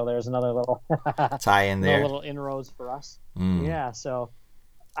 Yes. So there's another little tie in there. Little inroads for us. Yeah. So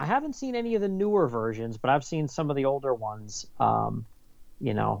I haven't seen any of the newer versions, but I've seen some of the older ones. But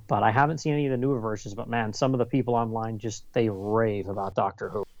I haven't seen any of the newer versions. But man, some of the people online they rave about Doctor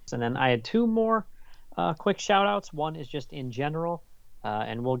Who. And then I had two more quick shout outs. One is just in general,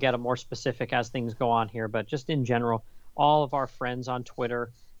 and we'll get more specific as things go on here, but just in general, all of our friends on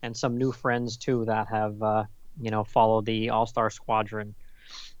Twitter and some new friends too that have followed the All-Star Squadron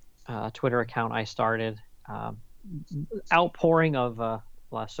Twitter account I started. Outpouring of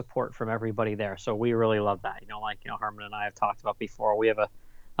support from everybody there, so we really love that. Herman and I have talked about before, we have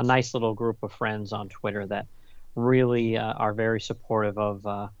a nice little group of friends on Twitter that really are very supportive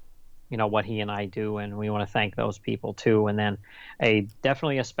of what he and I do, and we want to thank those people too. And then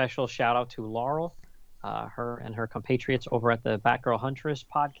definitely a special shout out to Laurel, her and her compatriots over at the Batgirl Huntress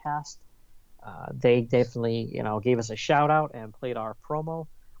podcast. They definitely gave us a shout out and played our promo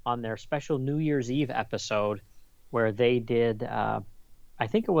on their special New Year's Eve episode where they did I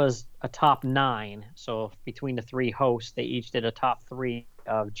think it was a top 9. So between the 3 hosts, they each did a top 3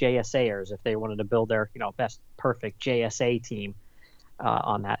 of JSAers if they wanted to build their best perfect JSA team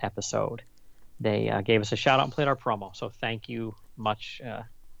on that episode. They gave us a shout out and played our promo. So thank you much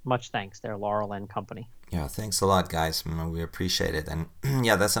much thanks there, Laurel and company. Yeah, thanks a lot, guys. We appreciate it. And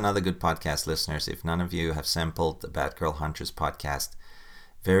yeah, that's another good podcast, listeners. If none of you have sampled the Batgirl Hunters podcast,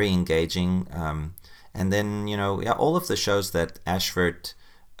 very engaging. And then, yeah, all of the shows that Ashford,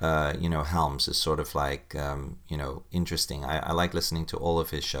 helms is sort of like, interesting. I like listening to all of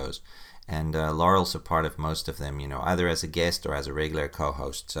his shows. And Laurel's a part of most of them, either as a guest or as a regular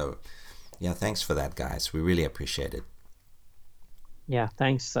co-host. So, yeah, thanks for that, guys. We really appreciate it. Yeah,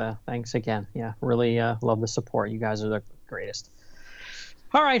 thanks again. Yeah, really love the support. You guys are the greatest.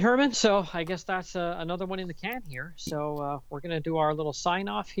 All right, Herman. So I guess that's another one in the can here. So we're going to do our little sign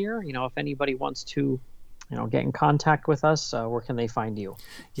off here. If anybody wants to, get in contact with us, where can they find you?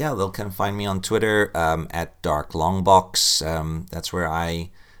 Yeah, they can find me on Twitter at Dark Longbox. That's where I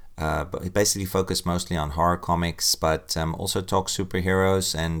basically focus mostly on horror comics, but also talk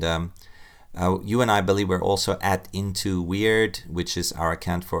superheroes. And you and I believe we're also at Into Weird, which is our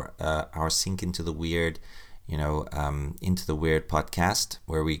account for our Sink Into the Weird, Into the Weird podcast,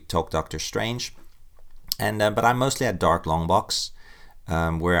 where we talk Doctor Strange. And but I'm mostly at Dark Longbox,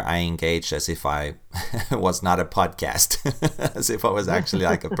 where I engage as if I was not a podcast, as if I was actually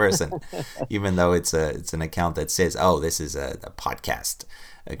like a person, even though it's an account that says, "Oh, this is a podcast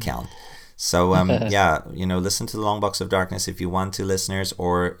account." So, yeah, listen to the Long Box of Darkness if you want to, listeners,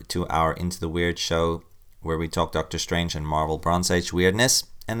 or to our Into the Weird show where we talk Doctor Strange and Marvel Bronze Age weirdness.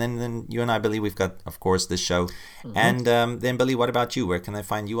 And then you and I, Billy, we've got, of course, this show. Mm-hmm. And then, Billy, what about you? Where can I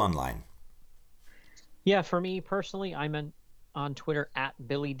find you online? Yeah, for me personally, I'm on Twitter at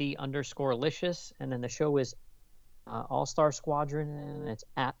BillyD_Licious. And then the show is All-Star Squadron, and it's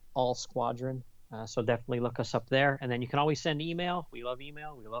at All Squadron. So definitely look us up there. And then you can always send email. We love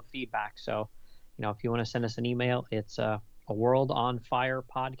email. We love feedback. So, if you want to send us an email, it's a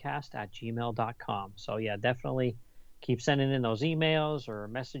worldonfirepodcast@gmail.com. So, yeah, definitely keep sending in those emails or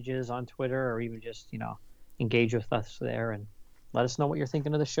messages on Twitter, or even just, engage with us there and let us know what you're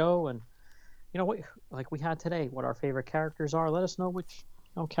thinking of the show. And, what, like we had today, what our favorite characters are. Let us know which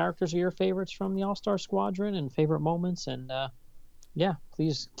characters are your favorites from the All-Star Squadron and favorite moments. And, yeah,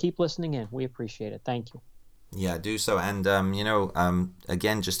 please keep listening in. We appreciate it. Thank you. Yeah, do so. And,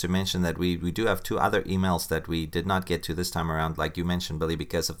 again, just to mention that we do have 2 other emails that we did not get to this time around, like you mentioned, Billy,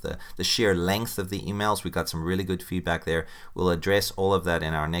 because of the sheer length of the emails. We got some really good feedback there. We'll address all of that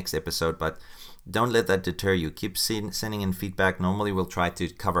in our next episode, but don't let that deter you. Keep sending in feedback. Normally, we'll try to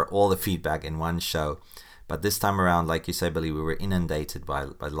cover all the feedback in one show. But this time around, like you say, Billy, we were inundated by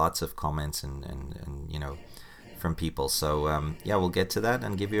lots of comments and from people. So yeah, we'll get to that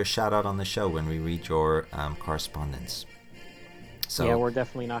and give you a shout out on the show when we read your correspondence. So yeah, we're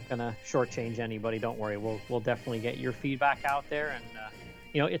definitely not going to shortchange anybody. Don't worry. We'll definitely get your feedback out there. And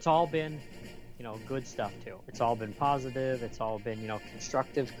it's all been good stuff too. It's all been positive. It's all been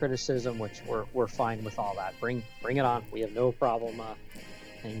constructive criticism, which we're fine with all that. Bring it on. We have no problem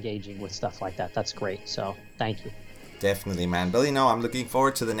engaging with stuff like that. That's great. So thank you. Definitely, man. Billy, no, I'm looking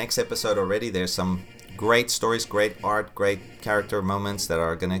forward to the next episode already. There's some great stories, great art, great character moments that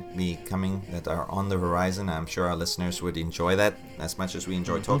are going to be coming, that are on the horizon. I'm sure our listeners would enjoy that as much as we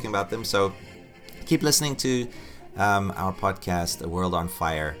enjoy talking about them. So keep listening to our podcast, A World on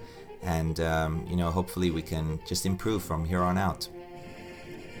Fire, and hopefully we can just improve from here on out.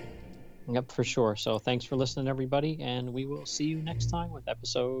 Yep, for sure. So thanks for listening, everybody, and we will see you next time with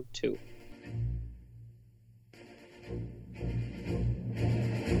episode 2.